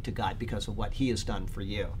responsibility to God because of what he has done for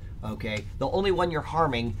you, okay? The only one you're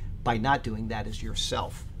harming by not doing that is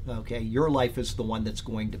yourself, okay? Your life is the one that's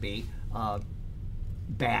going to be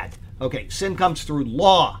bad. Okay, sin comes through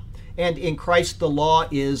law, and in Christ the law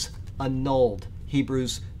is annulled.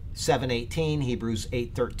 Hebrews 7:18, Hebrews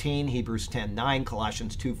 8:13, Hebrews 10:9,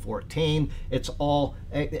 Colossians 2:14. It's all,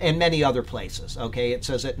 and many other places, okay? It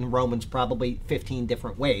says it in Romans probably 15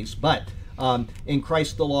 different ways, but in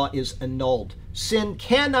Christ the law is annulled. Sin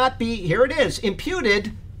cannot be, here it is,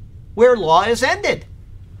 imputed where law is ended.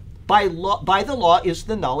 By the law is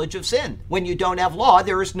the knowledge of sin. When you don't have law,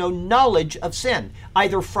 there is no knowledge of sin,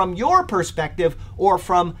 either from your perspective or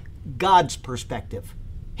from God's perspective.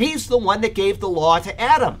 He's the one that gave the law to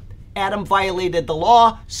Adam. Adam violated the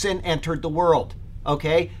law, sin entered the world,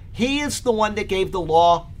 okay? He is the one that gave the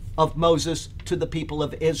law of Moses to the people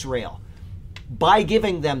of Israel. By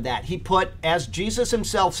giving them that, he put, as Jesus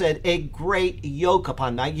himself said, a great yoke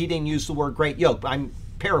upon them. He didn't use the word great yoke. I'm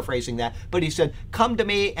paraphrasing that, but he said, come to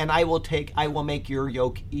me and I will make your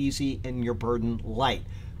yoke easy and your burden light.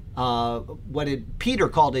 Peter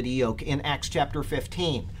called it a yoke in Acts chapter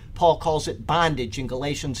 15. Paul calls it bondage in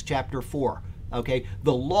Galatians chapter 4. Okay,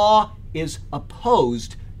 the law is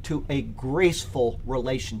opposed to a graceful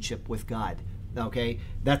relationship with God. Okay,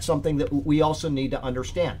 that's something that we also need to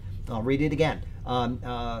understand. I'll read it again.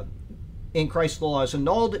 In Christ the law is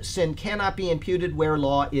annulled. Sin cannot be imputed where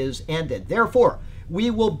law is ended. Therefore, we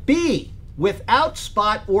will be without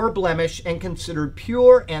spot or blemish and considered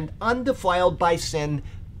pure and undefiled by sin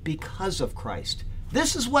because of Christ.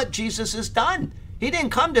 This is what Jesus has done. He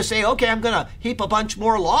didn't come to say, okay, I'm going to heap a bunch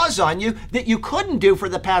more laws on you that you couldn't do for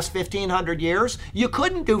the past 1,500 years. You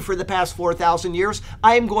couldn't do for the past 4,000 years.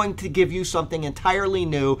 I am going to give you something entirely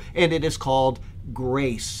new, and it is called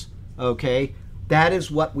grace. Okay? That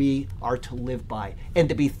is what we are to live by and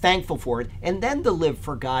to be thankful for it, and then to live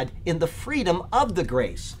for God in the freedom of the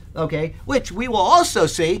grace, okay? Which we will also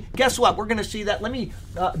see. Guess what? We're going to see that.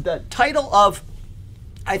 The title of,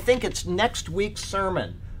 I think it's next week's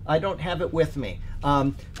sermon. I don't have it with me.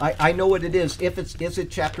 I know what it is. Is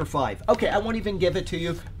it chapter 5? Okay, I won't even give it to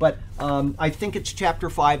you, but I think it's chapter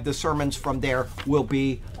 5. The sermons from there will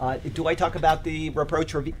be, do I talk about the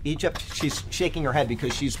reproach of Egypt? She's shaking her head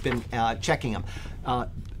because she's been checking them.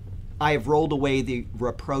 I have rolled away the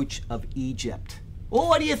reproach of Egypt. Well,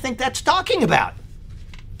 what do you think that's talking about?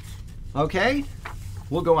 Okay,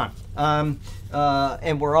 we'll go on.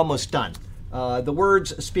 And we're almost done. The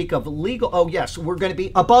words speak of legal, oh yes, we're going to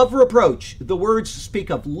be above reproach. The words speak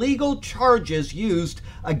of legal charges used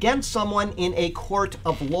against someone in a court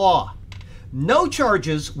of law. No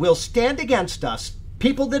charges will stand against us,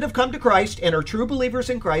 people that have come to Christ and are true believers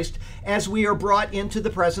in Christ, as we are brought into the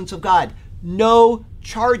presence of God. No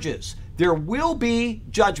charges. There will be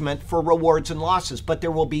judgment for rewards and losses, but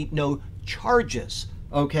there will be no charges,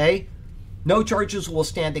 okay? No charges will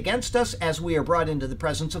stand against us as we are brought into the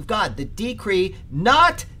presence of God. The decree,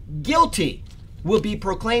 not guilty, will be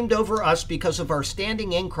proclaimed over us because of our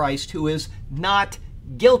standing in Christ, who is not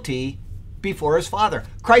guilty before his Father.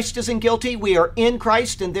 Christ isn't guilty. We are in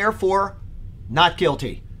Christ and therefore not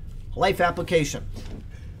guilty. Life application.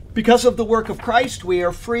 Because of the work of Christ, we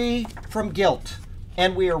are free from guilt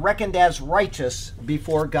and we are reckoned as righteous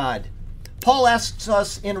before God. Paul asks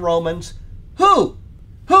us in Romans, Who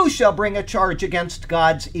shall bring a charge against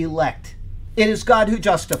God's elect? It is God who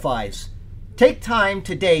justifies. Take time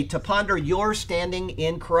today to ponder your standing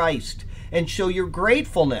in Christ and show your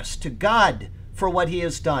gratefulness to God for what he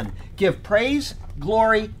has done. Give praise,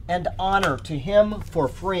 glory, and honor to him for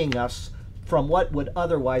freeing us from what would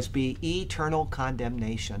otherwise be eternal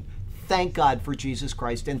condemnation. Thank God for Jesus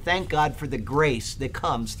Christ, and thank God for the grace that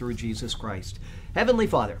comes through Jesus Christ. Heavenly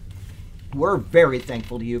Father, we're very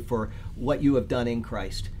thankful to you for what you have done in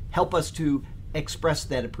Christ. Help us to express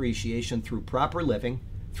that appreciation through proper living,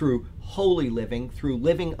 through holy living, through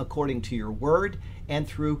living according to your word, and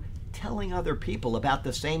through telling other people about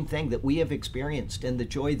the same thing that we have experienced and the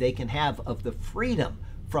joy they can have of the freedom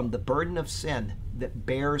from the burden of sin that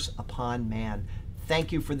bears upon man.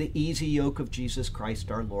 Thank you for the easy yoke of Jesus Christ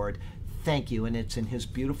our Lord. Thank you, and it's in his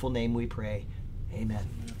beautiful name we pray. Amen.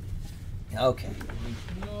 Okay,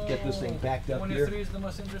 get this thing backed up 23 here. is the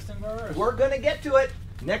most interesting verse. We're going to get to it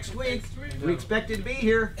next week. We expect you to be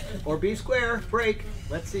here, or be square. Break.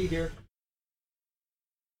 Let's see here.